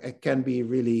 It can be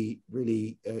really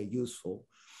useful.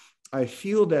 I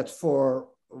feel that for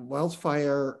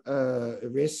wildfire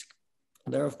risk,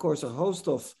 there are of course a host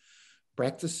of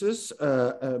practices,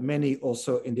 many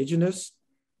also indigenous,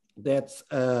 that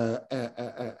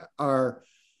are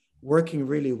working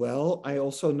really well. I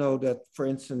also know that, for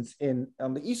instance,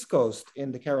 on the East Coast,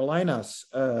 in the Carolinas,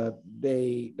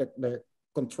 the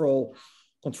control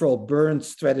burn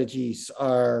strategies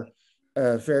are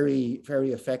very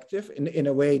effective. In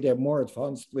a way, they're more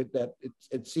advanced with that,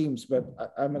 it seems. But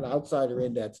I'm an outsider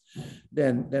in that.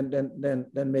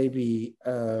 Then maybe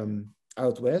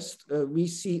out west, we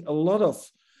see a lot of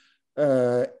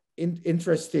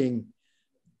interesting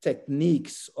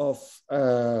techniques of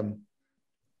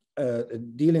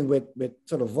dealing with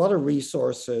sort of water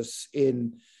resources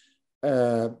in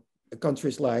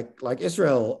countries like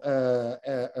Israel,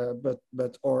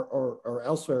 but or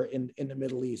elsewhere in the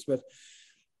Middle East. But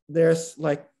there's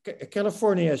like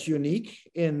California is unique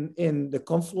in the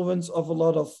confluence of a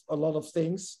lot of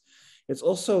things. It's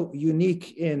also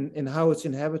unique in how it's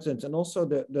inhabited, and also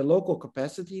the local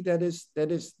capacity that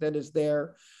is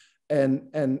there.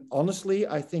 And honestly,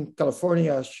 I think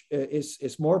California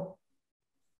is more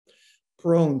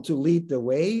prone to lead the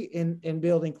way in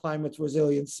building climate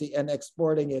resiliency and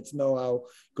exporting its know-how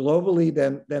globally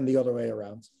than the other way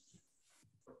around.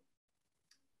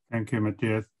 Thank you,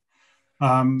 Matthias.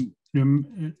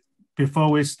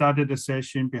 Before we started the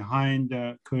session, behind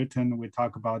the curtain, we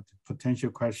talk about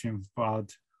potential questions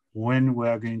about when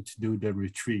we're going to do the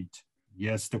retreat.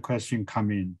 Yes, the question come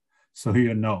in, so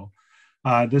you know.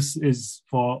 This is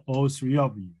for all three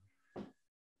of you.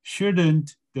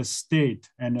 Shouldn't the state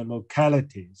and the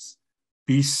localities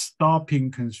be stopping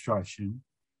construction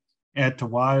at the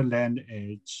wildland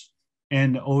edge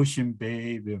and Ocean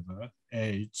Bay River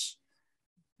edge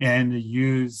and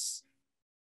use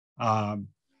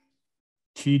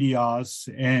TDRs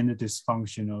and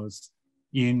dysfunctionals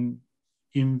in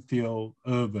infill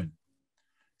urban?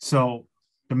 So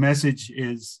the message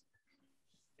is,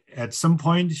 at some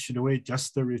point, should we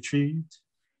just retreat?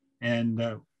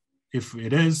 And if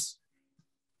it is,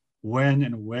 when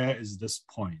and where is this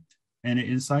point? Any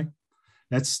insight?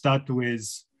 Let's start with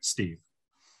Steve.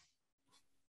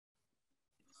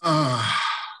 The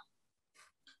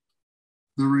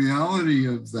reality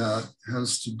of that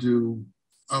has to do,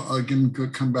 I'll again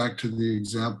come back to the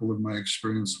example of my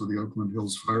experience with the Oakland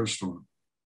Hills firestorm.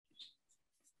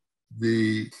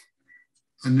 The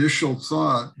initial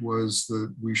thought was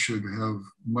that we should have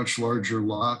much larger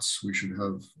lots. We should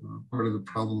have, part of the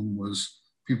problem was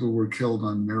people were killed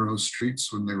on narrow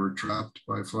streets when they were trapped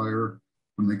by fire,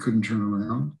 when they couldn't turn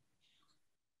around.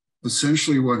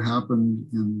 Essentially what happened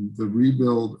in the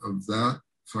rebuild of that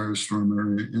firestorm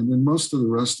area, and in most of the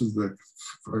rest of the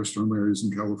firestorm areas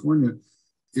in California,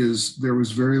 is there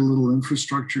was very little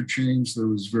infrastructure change, there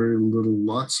was very little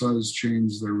lot size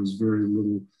change, there was very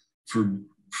little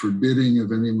forbidding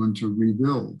of anyone to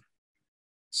rebuild.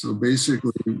 So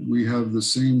basically, we have the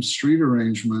same street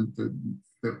arrangement that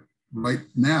right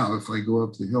now, if I go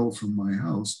up the hill from my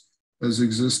house, has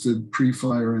existed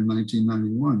pre-fire in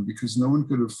 1991, because no one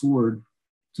could afford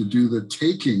to do the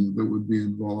taking that would be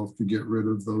involved to get rid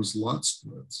of those lot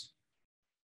splits.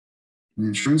 The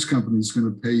insurance company is going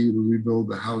to pay you to rebuild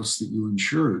the house that you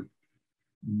insured,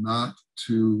 not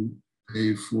to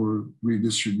pay for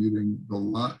redistributing the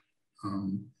lot.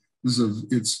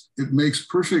 It makes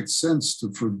perfect sense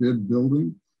to forbid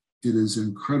building. It is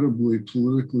incredibly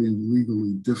politically and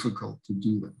legally difficult to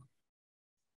do that.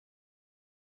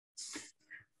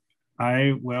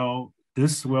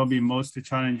 This will be most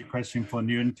challenging question for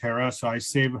New and Tara, so I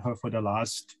save her for the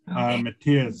last. Okay.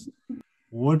 Matthias,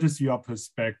 what is your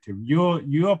perspective?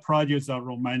 Your projects are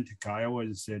romantic. I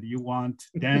always said you want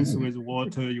to dance with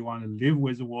water, you want to live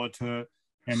with water,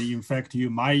 and in fact, you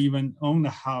might even own a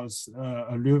house,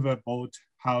 a riverboat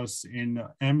house in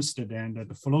Amsterdam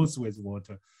that floats with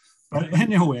water. But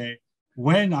anyway,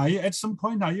 at some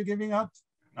point, are you giving up?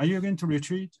 Are you going to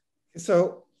retreat?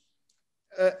 So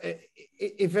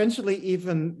eventually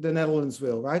even the Netherlands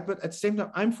will, right? But at the same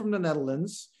time, I'm from the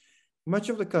Netherlands, much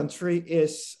of the country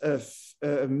is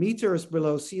meters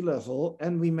below sea level,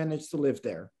 and we manage to live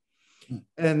there.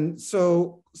 And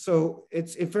so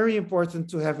it's very important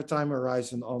to have a time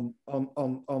horizon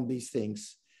on these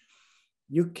things.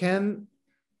 You can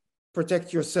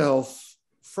protect yourself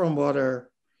from water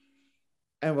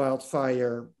and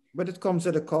wildfire, but it comes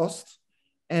at a cost,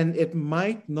 and it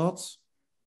might not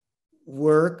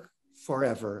work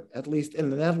forever. At least in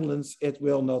the Netherlands, it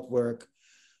will not work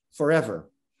forever.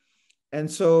 And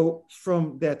so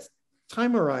from that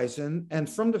time horizon, and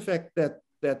from the fact that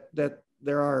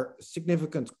there are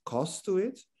significant costs to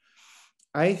it,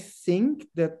 I think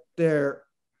that there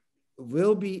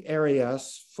will be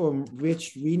areas from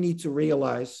which we need to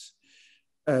realize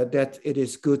that it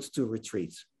is good to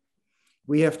retreat.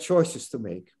 We have choices to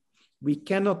make. We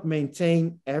cannot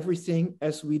maintain everything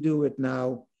as we do it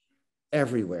now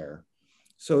everywhere.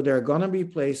 So there are going to be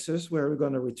places where we're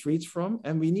going to retreat from,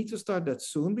 and we need to start that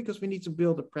soon because we need to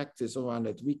build a practice around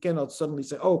it. We cannot suddenly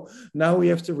say, oh, now we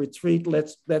have to retreat.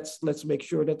 Let's make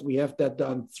sure that we have that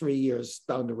done 3 years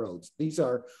down the road. These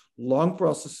are long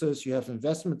processes. You have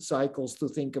investment cycles to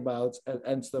think about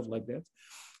and stuff like that.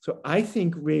 So I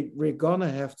think we're going to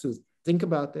have to think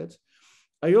about that.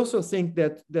 I also think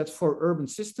that for urban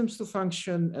systems to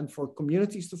function and for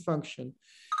communities to function,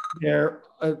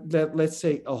 that let's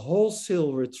say a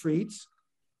wholesale retreat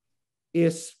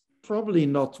is probably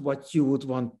not what you would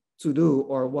want to do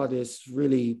or what is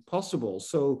really possible.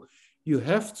 So you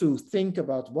have to think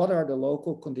about what are the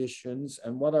local conditions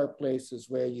and what are places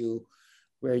where you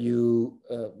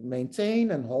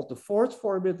maintain and hold the fort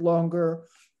for a bit longer.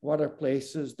 What are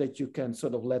places that you can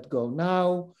sort of let go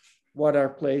now? What are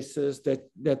places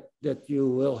that you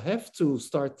will have to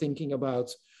start thinking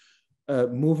about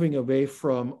moving away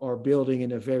from or building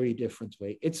in a very different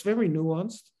way? It's very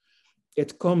nuanced.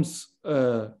 It comes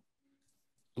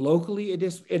locally.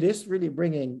 It is really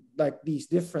bringing like these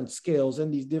different scales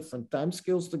and these different time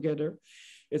scales together.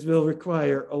 It will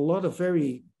require a lot of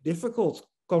very difficult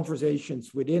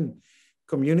conversations within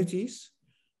communities.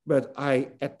 But I,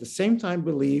 at the same time,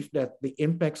 believe that the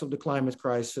impacts of the climate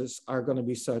crisis are going to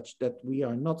be such that we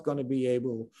are not going to be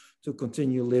able to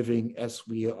continue living as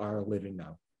we are living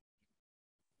now.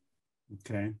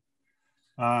 Okay.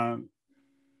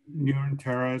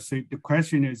 Tara, so the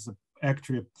question is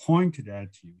actually a point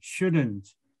that you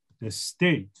shouldn't the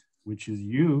state, which is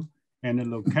you, and the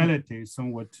locality,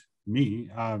 somewhat me,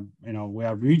 we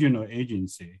are regional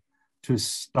agency to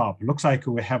stop. Looks like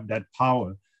we have that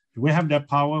power. Do we have that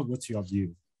power? What's your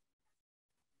view?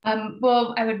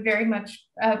 Well, I would very much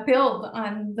build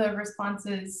on the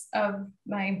responses of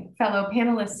my fellow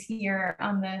panelists here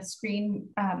on the screen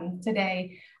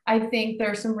today. I think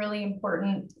there's some really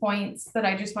important points that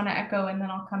I just want to echo, and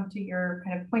then I'll come to your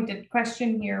kind of pointed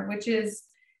question here, which is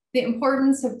the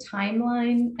importance of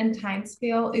timeline and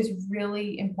timescale is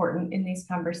really important in these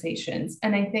conversations.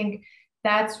 And I think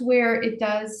that's where it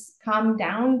does come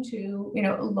down to,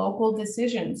 local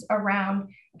decisions around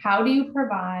how do you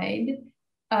provide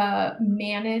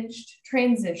managed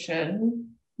transition,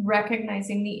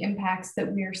 recognizing the impacts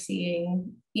that we're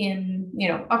seeing in,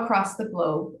 across the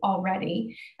globe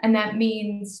already. And that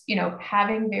means,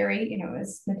 having very,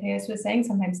 as Matthias was saying,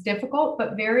 sometimes difficult,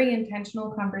 but very intentional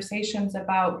conversations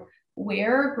about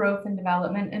where growth and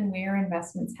development and where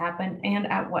investments happen and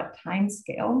at what time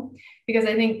scale. Because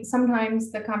I think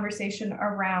sometimes the conversation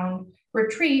around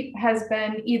retreat has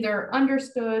been either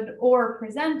understood or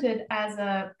presented as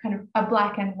a kind of a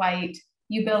black and white,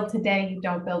 you build today, you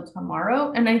don't build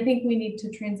tomorrow. And I think we need to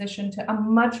transition to a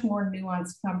much more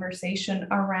nuanced conversation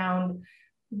around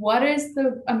what is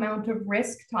the amount of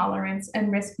risk tolerance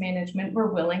and risk management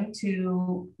we're willing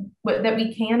to, that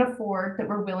we can afford, that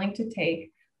we're willing to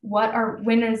take.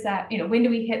 When is that, when do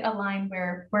we hit a line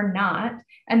where we're not?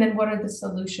 And then what are the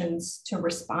solutions to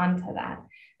respond to that?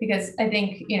 Because I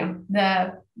think,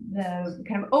 the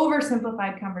kind of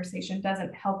oversimplified conversation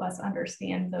doesn't help us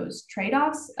understand those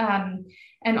trade-offs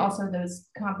and also those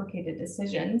complicated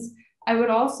decisions. I would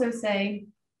also say,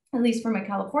 at least from a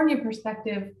California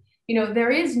perspective, there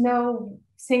is no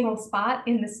single spot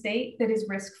in the state that is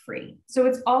risk-free. So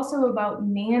it's also about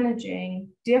managing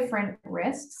different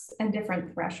risks and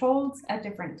different thresholds at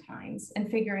different times and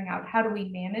figuring out how do we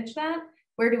manage that?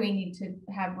 Where do we need to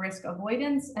have risk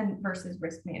avoidance and versus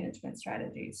risk management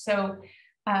strategies? So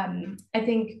I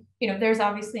think, there's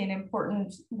obviously an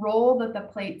important role that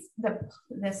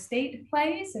the state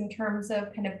plays in terms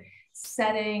of kind of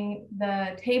setting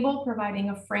the table, providing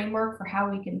a framework for how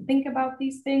we can think about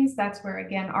these things. That's where,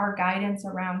 again, our guidance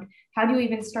around how do you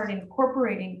even start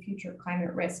incorporating future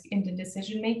climate risk into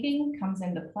decision-making comes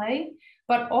into play.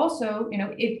 But also,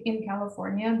 in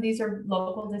California, these are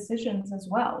local decisions as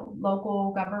well.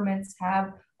 Local governments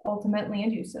have ultimate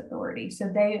land use authority.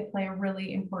 So they play a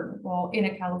really important role in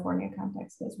a California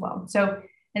context as well. So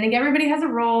I think everybody has a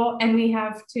role, and we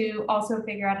have to also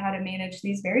figure out how to manage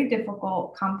these very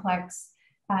difficult, complex,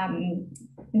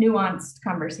 nuanced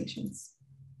conversations.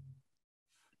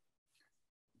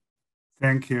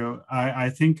 Thank you. I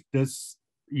think this,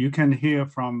 you can hear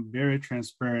from very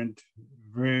transparent,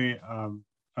 very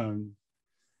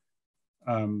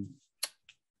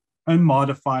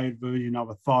unmodified version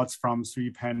of thoughts from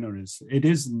three panelists. It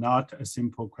is not a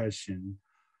simple question,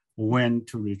 when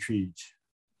to retreat.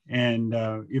 And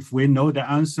if we know the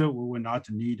answer, we will not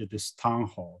need this town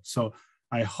hall. So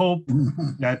I hope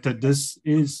that this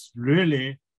is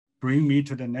really bring me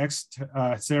to the next,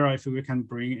 Sarah, if we can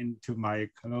bring into my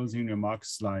closing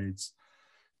remarks slides,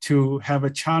 to have a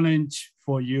challenge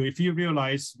for you. If you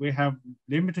realize we have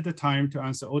limited time to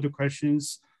answer all the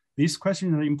questions, these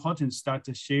questions are important, start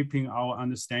shaping our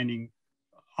understanding,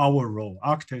 our role,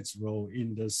 architect's role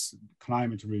in this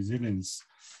climate resilience.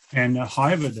 And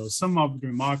however, though, some of the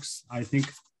remarks I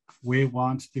think we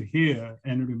want to hear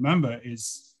and remember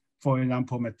is, for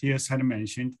example, Matthias had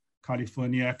mentioned,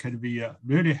 California could be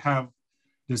really have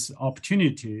this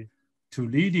opportunity to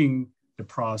leading the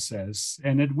process.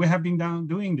 And we have been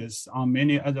doing this on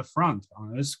many other fronts,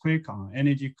 on earthquake, on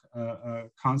energy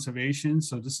conservation.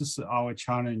 So this is our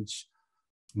challenge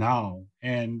now.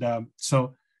 And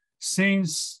so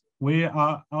since we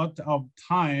are out of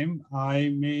time,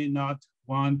 I may not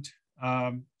want,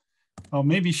 or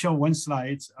maybe show one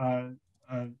slide,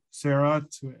 Sarah,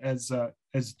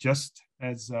 as just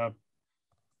as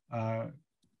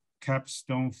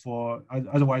capstone for,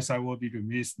 otherwise I will be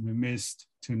remiss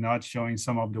to not showing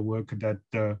some of the work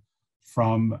that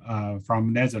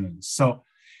from Netherlands. So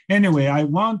anyway, I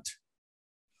want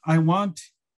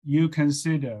you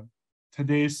consider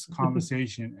today's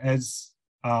conversation as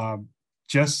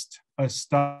just a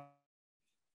start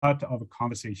of a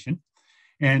conversation,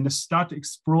 and start to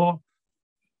explore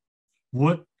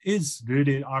what is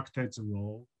really architect's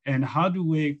role and how do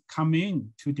we come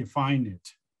in to define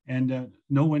it. And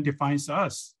no one defines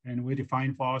us, and we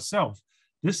define for ourselves.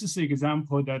 This is the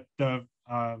example that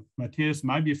Matthias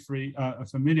might be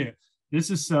familiar. This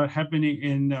is happening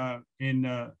in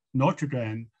Notre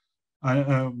Dame.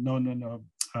 How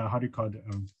do you call it?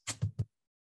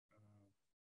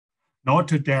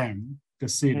 Notre Dame, the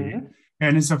city. Mm-hmm.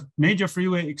 And it's a major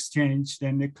freeway exchange.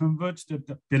 Then they convert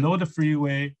below the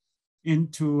freeway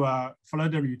into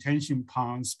flood retention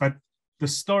ponds. But the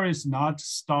story is not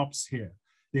stops here.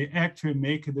 They actually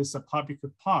make this a public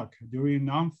park. During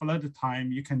non-flood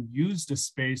time, you can use the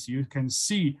space. You can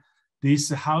see these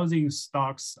housing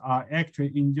stocks are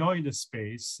actually enjoy the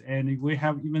space. And we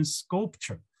have even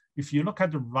sculpture. If you look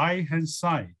at the right-hand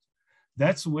side,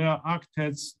 that's where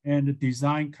architects and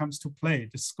design comes to play.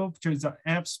 The sculpture is an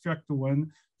abstract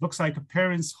one, looks like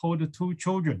parents hold two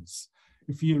children.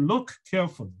 If you look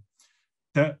carefully,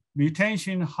 the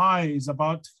retention height is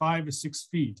about 5 or 6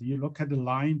 feet. You look at the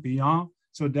line beyond,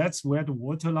 so that's where the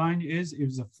water line is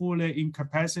fully in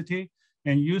capacity.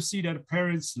 And you see that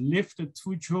parents lift the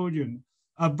two children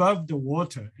above the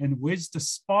water, and with the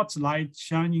spotlight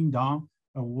shining down,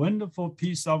 a wonderful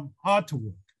piece of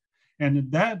artwork.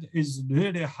 And that is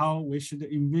really how we should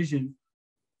envision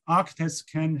architects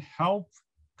can help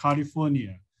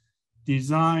California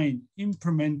design,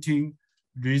 implementing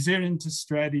resilient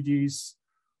strategies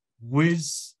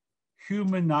with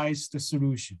humanized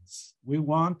solutions. We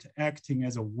want acting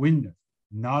as a winner,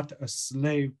 not a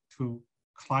slave to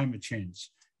climate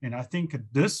change. And I think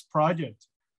this project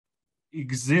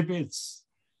exhibits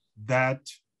that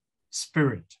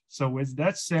spirit. So with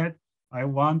that said, I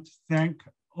want to thank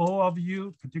all of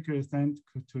you, particularly thank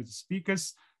to the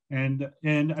speakers and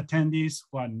attendees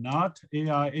who are not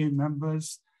AIA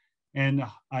members. And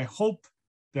I hope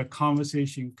the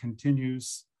conversation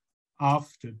continues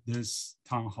after this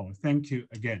town hall. Thank you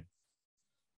again.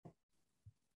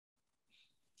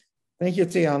 Thank you,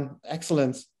 Tian.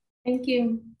 Excellent. Thank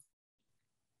you.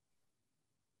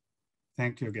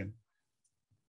 Thank you again.